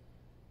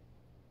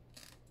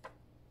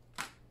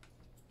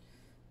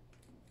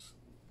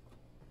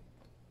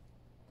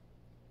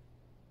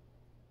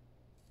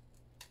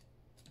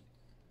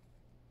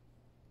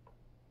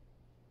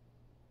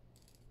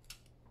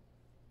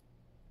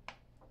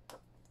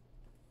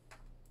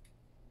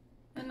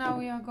 And now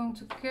we are going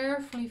to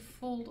carefully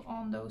fold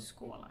on those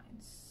score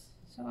lines.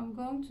 So I'm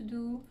going to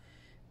do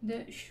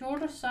the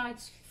shorter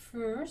sides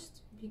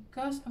first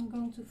because I'm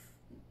going to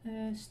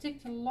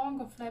stick the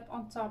longer flap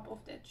on top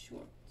of that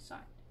short side.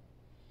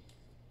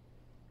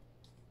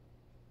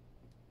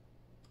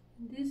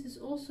 This is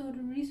also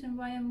the reason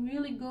why I'm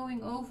really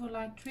going over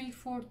like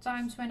 3-4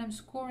 times when I'm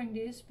scoring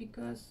this,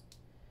 because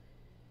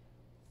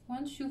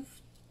once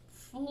you've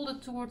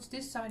folded towards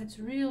this side, it's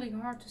really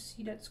hard to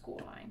see that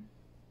score line.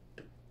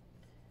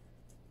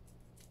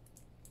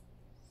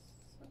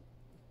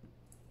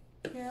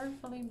 So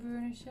carefully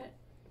burnish it.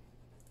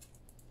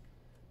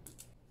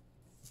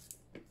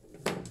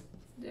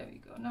 There we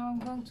go. Now I'm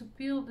going to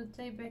peel the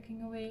tape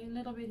backing away a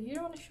little bit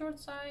here on the short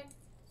side,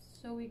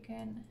 so we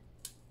can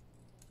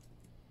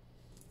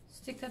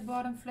stick that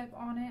bottom flap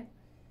on it.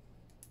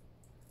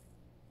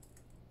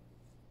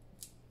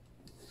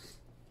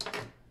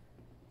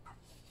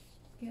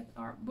 Get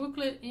our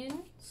booklet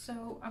in.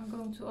 So I'm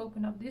going to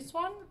open up this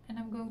one and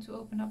I'm going to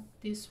open up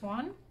this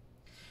one.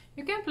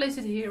 You can place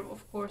it here,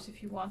 of course,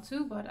 if you want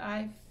to, but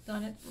I've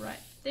done it right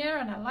there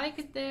and I like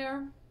it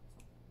there.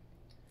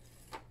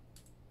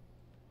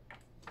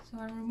 So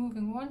I'm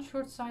removing one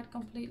short side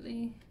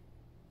completely.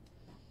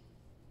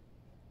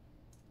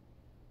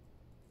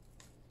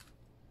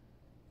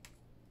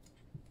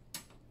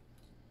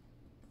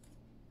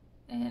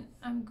 And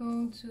I'm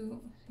going to,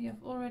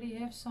 already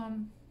have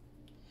some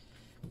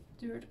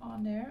dirt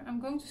on there. I'm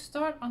going to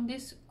start on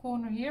this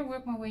corner here,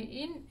 work my way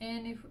in,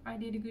 and if I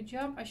did a good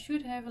job, I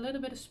should have a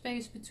little bit of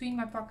space between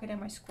my pocket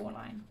and my score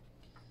line.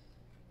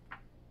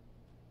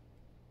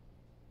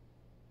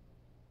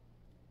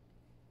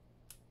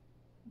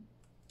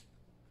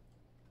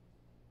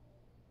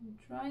 I'm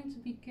trying to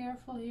be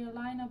careful here,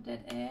 line up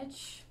that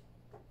edge.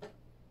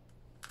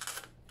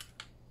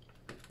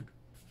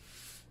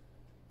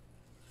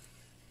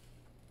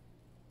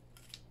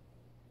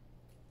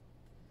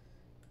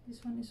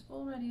 This one is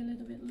already a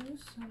little bit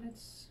loose, so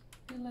let's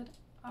peel it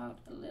out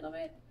a little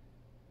bit.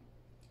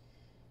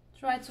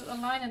 Try to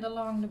align it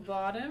along the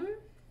bottom.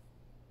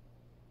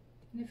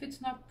 And if it's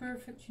not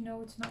perfect, you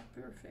know it's not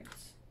perfect.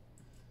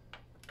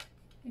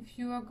 If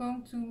you are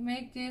going to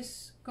make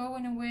this go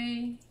in a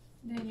way,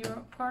 then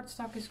your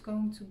cardstock is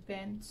going to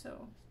bend.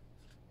 So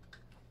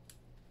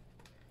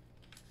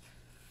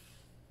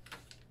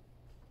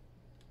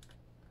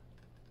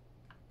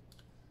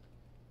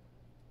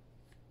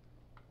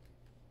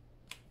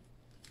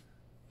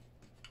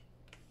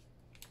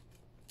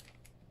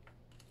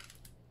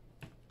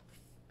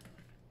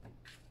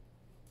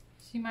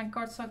see, my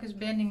cardstock is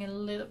bending a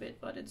little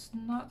bit, but it's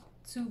not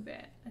too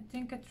bad. I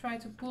think I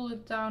tried to pull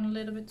it down a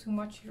little bit too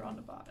much here on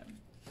the bottom.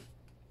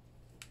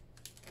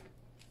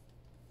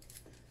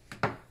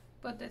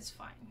 But that's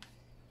fine.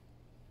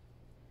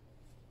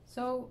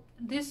 So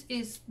this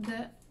is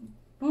the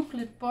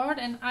booklet part,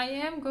 and I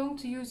am going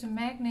to use a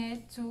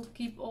magnet to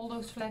keep all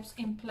those flaps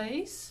in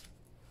place.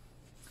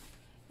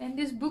 And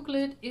this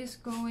booklet is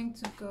going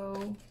to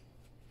go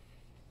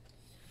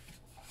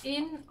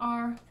in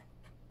our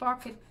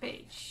pocket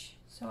page.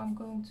 So I'm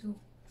going to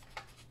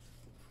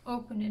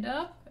open it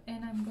up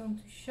and I'm going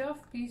to shove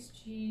piece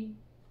G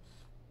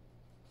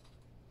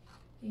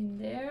in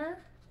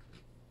there.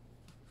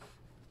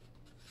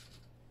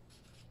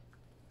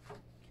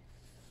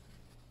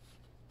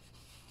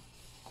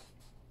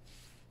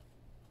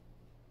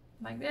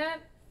 Like that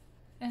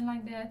and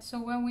like that.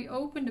 So when we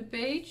open the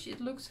page,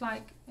 it looks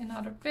like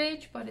another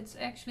page, but it's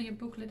actually a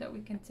booklet that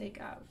we can take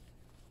out.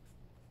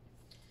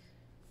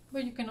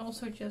 But you can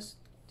also just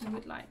do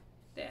it like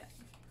that.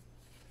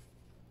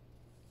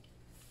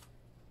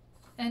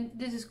 And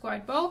this is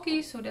quite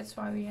bulky, so that's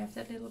why we have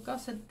that little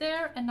gusset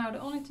there. And now the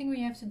only thing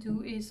we have to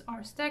do is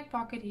our stack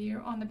pocket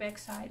here on the back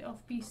side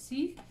of piece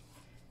C.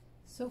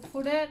 So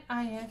for that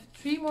I have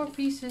 3 more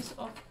pieces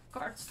of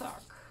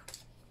cardstock.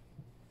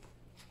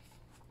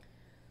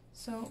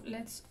 So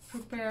let's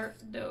prepare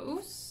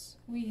those.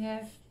 We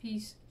have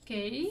piece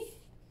K,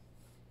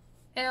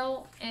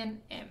 L and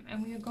M,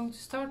 and we are going to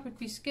start with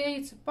piece K.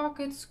 It's a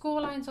pocket,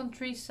 score lines on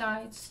 3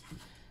 sides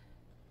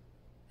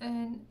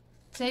and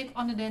tape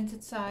on the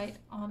dented side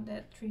on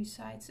that 3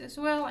 sides as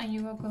well, and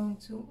you are going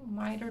to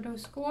miter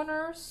those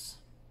corners.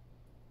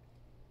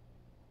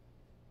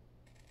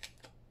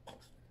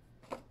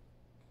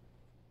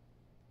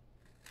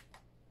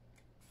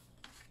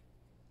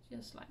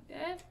 Just like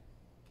that.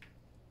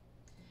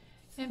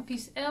 And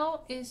piece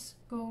L is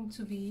going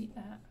to be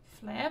a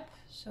flap,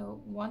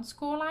 so 1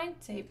 score line,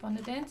 tape on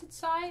the dented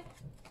side,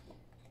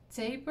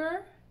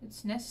 taper,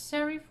 it's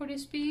necessary for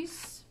this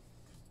piece.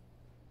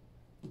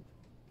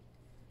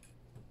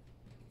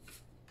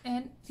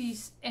 And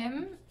piece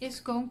M is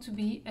going to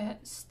be a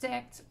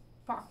stacked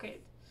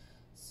pocket.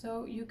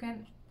 So you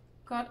can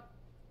cut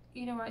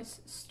either way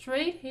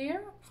straight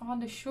here on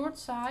the short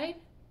side.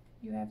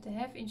 You have the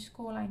 1/2 inch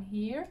score line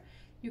here.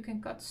 You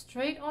can cut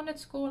straight on that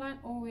score line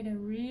or with a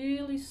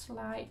really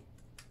slight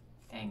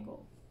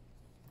angle.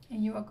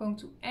 And you are going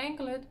to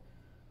angle it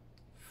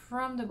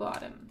from the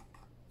bottom.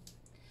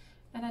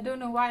 And I don't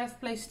know why I've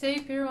placed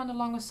tape here on the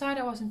longer side.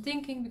 I wasn't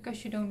thinking,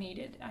 because you don't need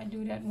it. I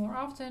do that more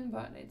often,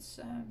 but it's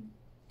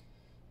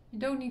you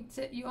don't need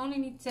you only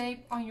need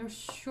tape on your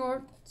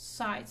short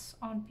sides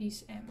on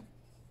piece M.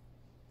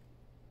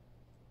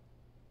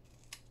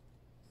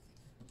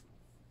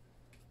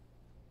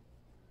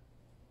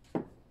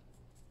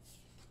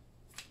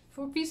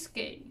 for piece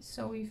K.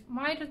 So we've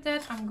mitered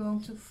that. I'm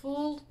going to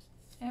fold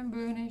and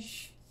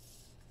burnish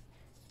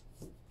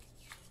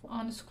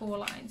on the score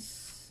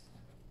lines.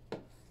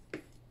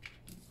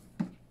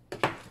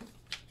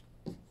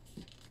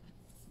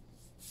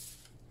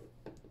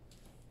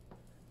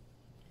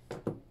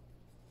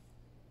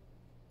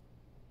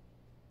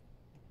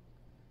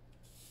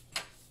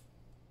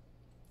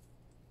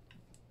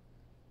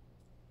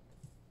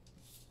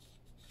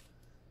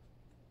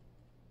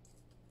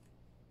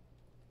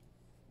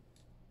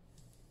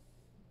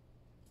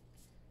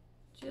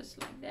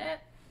 Just like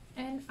that.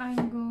 And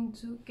I'm going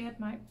to get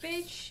my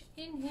page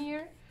in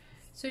here.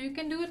 So you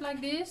can do it like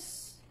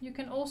this. You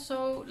can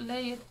also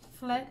lay it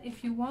flat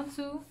if you want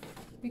to.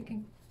 We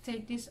can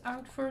take this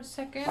out for a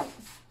second.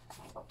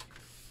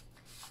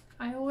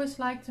 I always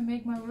like to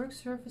make my work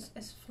surface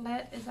as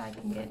flat as I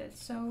can get it.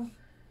 So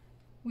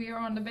we are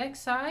on the back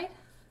side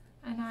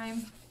and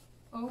I'm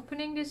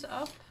opening this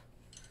up.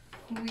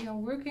 And we are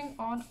working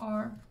on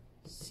our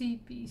C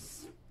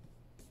piece.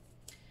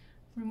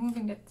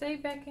 Removing the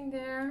tape backing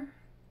there.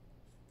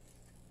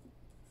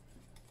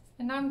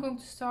 And now I'm going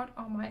to start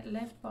on my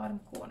left bottom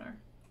corner.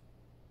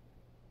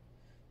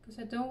 Because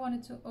I don't want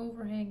it to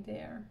overhang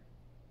there.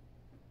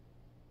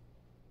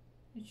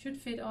 It should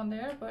fit on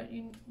there, but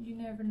you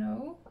never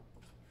know.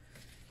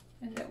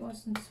 And that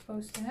wasn't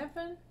supposed to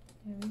happen.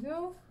 There we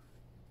go.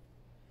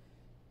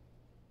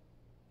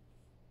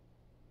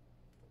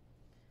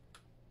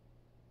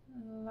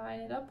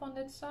 Line it up on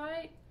that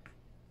side.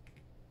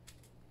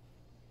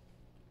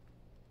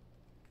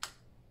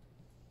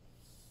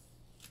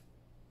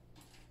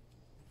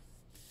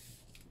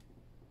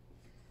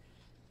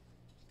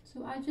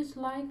 So I just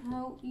like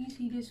how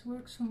easy this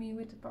works for me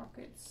with the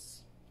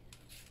pockets.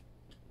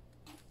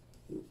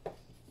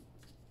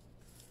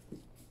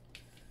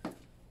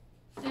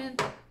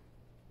 And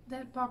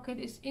that pocket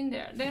is in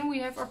there. Then we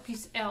have our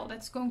piece L,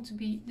 that's going to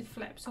be the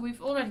flap. So we've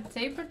already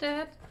tapered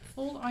that.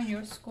 Fold on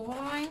your score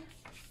line.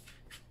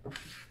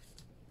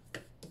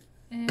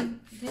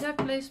 And did I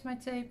place my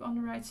tape on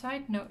the right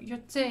side? No, your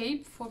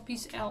tape for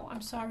piece L,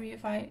 I'm sorry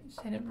if I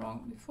said it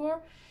wrong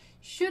before,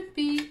 should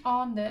be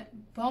on the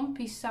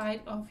bumpy side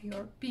of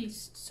your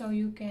piece. So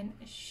you can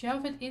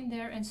shove it in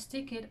there and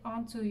stick it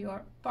onto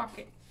your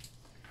pocket.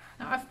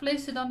 Now I've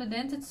placed it on the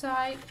dented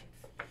side,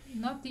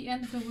 not the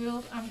end of the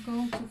wheel. I'm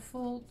going to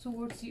fold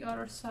towards the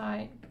other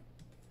side.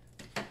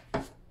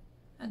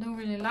 I don't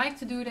really like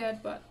to do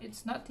that, but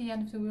it's not the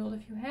end of the world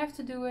if you have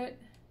to do it.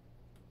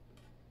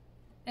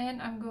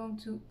 And I'm going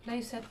to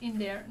place that in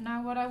there.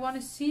 Now what I want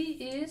to see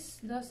is,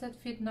 does that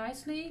fit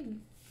nicely?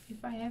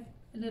 If I have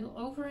a little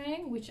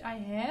overhang, which I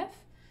have,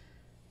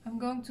 I'm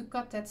going to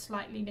cut that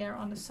slightly there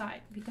on the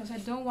side because I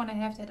don't want to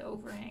have that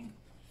overhang.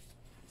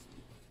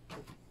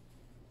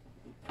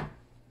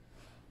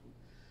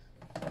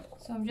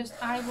 So I'm just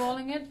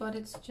eyeballing it, but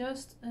it's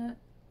just a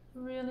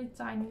really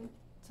tiny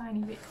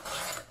bit.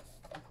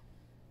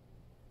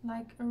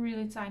 Like a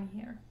really tiny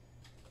hair.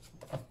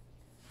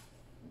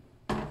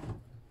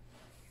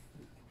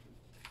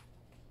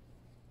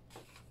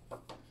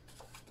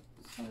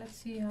 So let's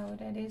see how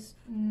that is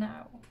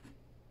now.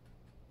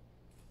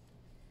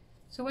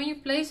 So when you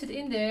place it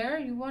in there,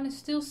 you want to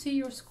still see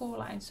your score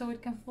line so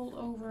it can fold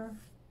over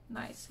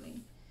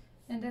nicely.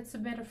 And that's a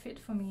better fit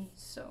for me.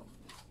 So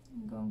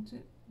I'm going to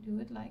do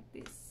it like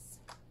this.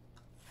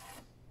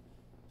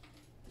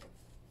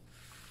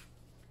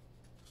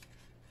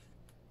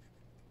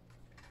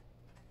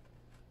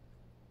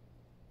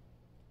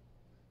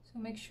 So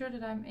make sure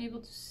that I'm able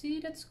to see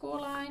that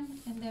score line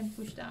and then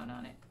push down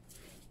on it.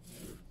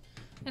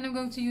 And I'm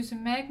going to use a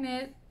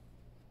magnet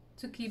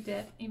to keep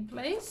that in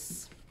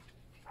place.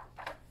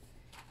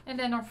 And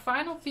then our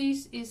final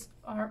piece is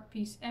our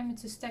piece M.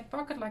 It's a stack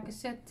pocket. Like I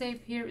said,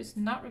 tape here is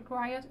not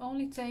required,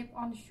 only tape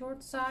on the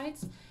short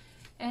sides.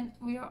 And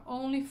we are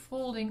only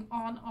folding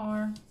on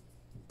our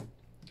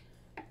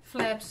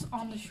flaps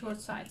on the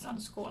short sides, on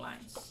the score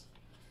lines.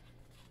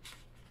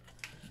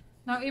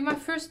 Now in my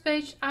first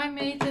page I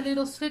made a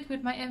little slit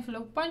with my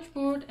envelope punch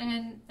board,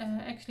 and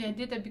actually I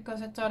did that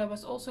because I thought I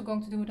was also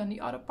going to do it on the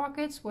other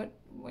pockets. What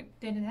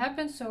didn't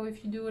happen, so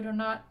if you do it or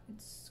not,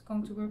 it's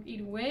going to work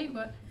either way,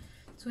 but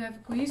to have a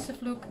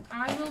cohesive look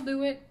I will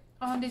do it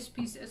on this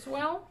piece as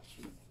well.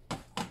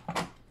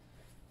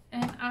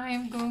 And I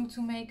am going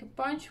to make a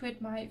punch with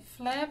my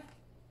flap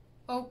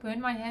open,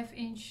 my 1/2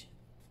 inch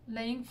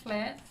laying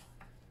flat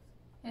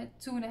at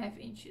 2.5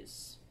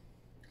 inches.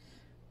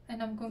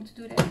 And I'm going to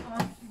do that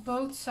on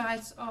both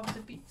sides of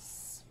the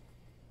piece.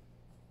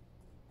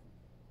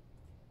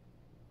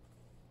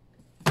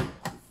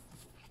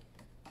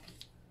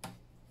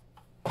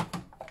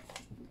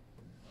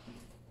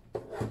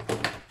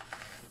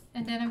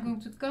 And then I'm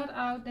going to cut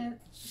out that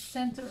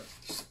center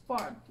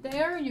part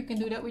there. You can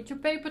do that with your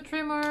paper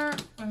trimmer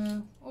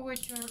or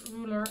with your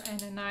ruler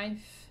and a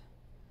knife,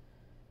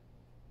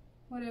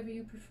 whatever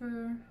you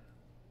prefer.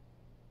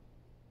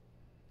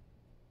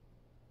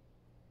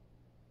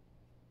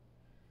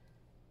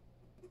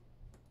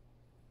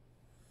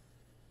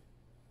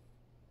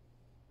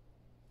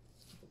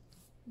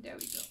 There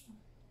we go.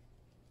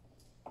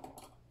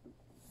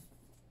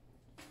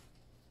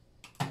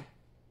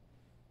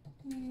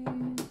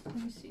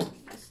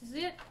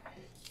 is it.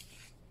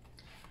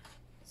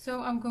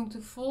 So I'm going to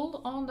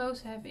fold on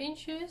those 1/2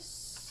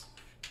 inches.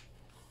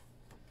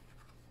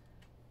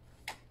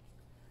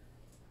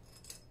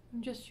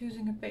 I'm just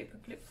using a paper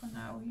clip for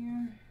now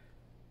here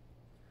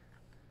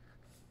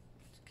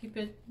to keep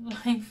it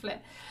lying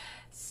flat.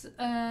 So,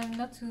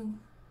 not to,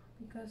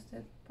 because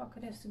that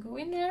pocket has to go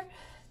in there,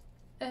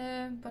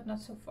 but not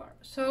so far.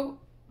 So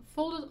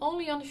fold it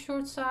only on the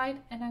short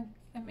side, and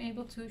I'm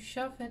able to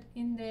shove it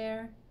in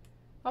there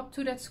up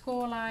to that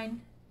score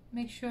line.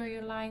 Make sure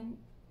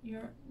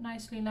you're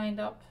nicely lined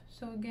up.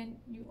 So again,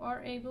 you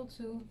are able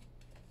to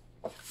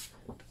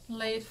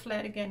lay it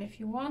flat again if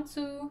you want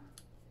to.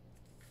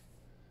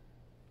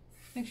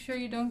 Make sure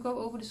you don't go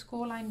over the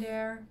score line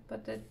there,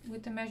 but that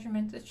with the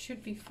measurement it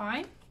should be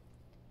fine.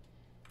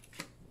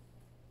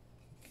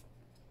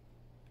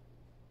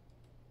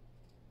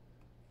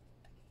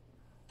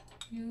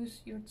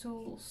 Use your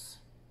tools.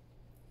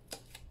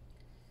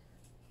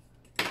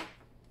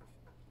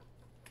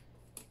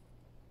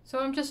 So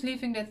I'm just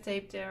leaving that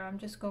tape there. I'm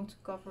just going to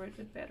cover it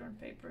with pattern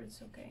paper.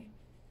 It's okay.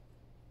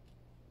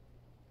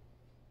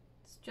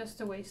 It's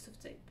just a waste of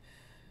tape.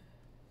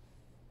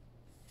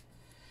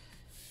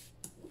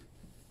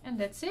 And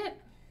that's it.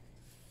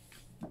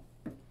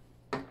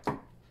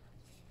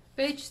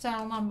 Page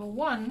style number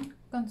 1,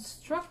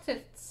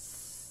 constructed.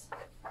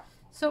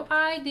 So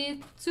I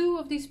did 2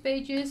 of these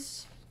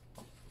pages.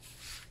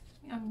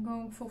 I'm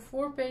going for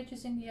 4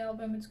 pages in the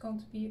album. It's going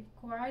to be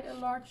quite a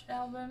large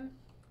album.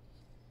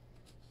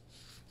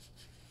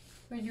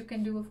 But you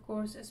can do, of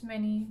course, as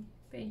many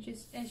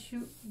pages as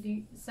you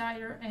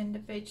desire and the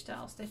page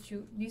styles that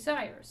you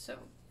desire. So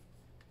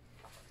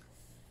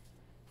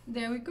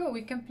there we go.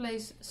 We can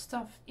place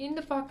stuff in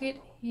the pocket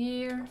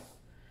here.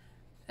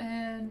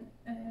 And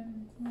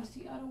where's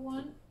the other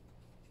one?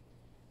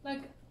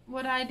 Like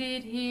what I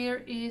did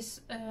here is,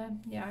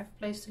 yeah, I've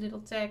placed a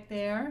little tag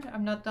there.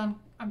 I'm not done.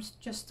 I'm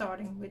just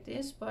starting with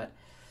this, but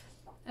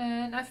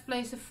and I've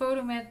placed a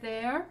photo mat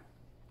there.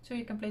 So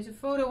you can place a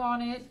photo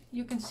on it.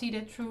 You can see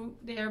that through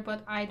there,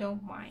 but I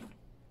don't mind.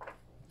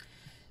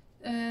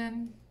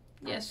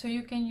 Yeah, so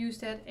you can use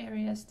that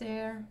areas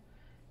there.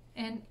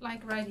 And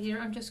like right here,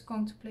 I'm just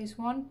going to place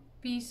 1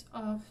 piece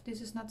of,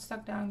 this is not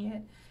stuck down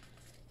yet,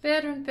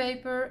 pattern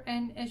paper.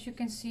 And as you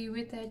can see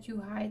with that, you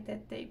hide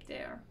that tape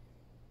there.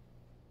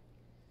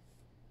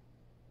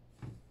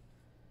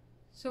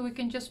 So we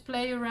can just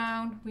play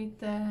around with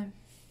the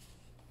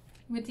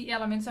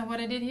elements. And what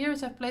I did here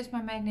is I placed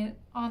my magnet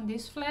on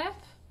this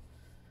flap.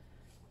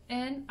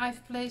 And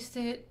I've placed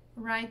it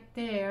right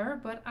there,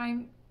 but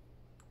I'm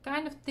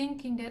kind of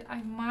thinking that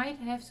I might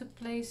have to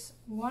place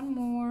 1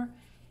 more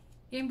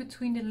in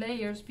between the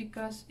layers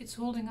because it's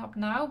holding up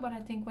now, but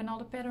I think when all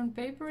the pattern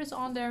paper is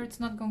on there,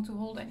 it's not going to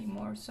hold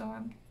anymore. So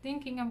I'm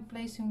thinking I'm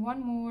placing 1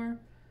 more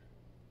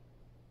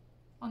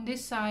on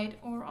this side,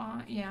 or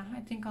on, yeah, I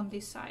think on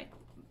this side.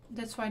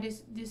 That's why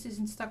this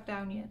isn't stuck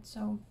down yet,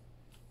 so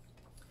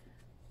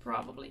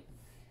probably.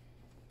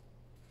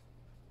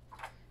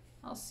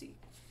 I'll see.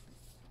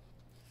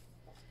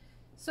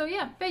 So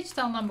yeah, page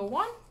style number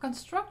 1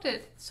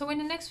 constructed. So in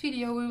the next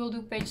video we will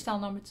do page style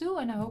number 2,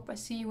 and I hope I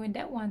see you in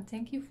that one.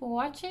 Thank you for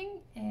watching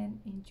and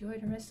enjoy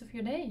the rest of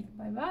your day.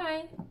 Bye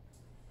bye.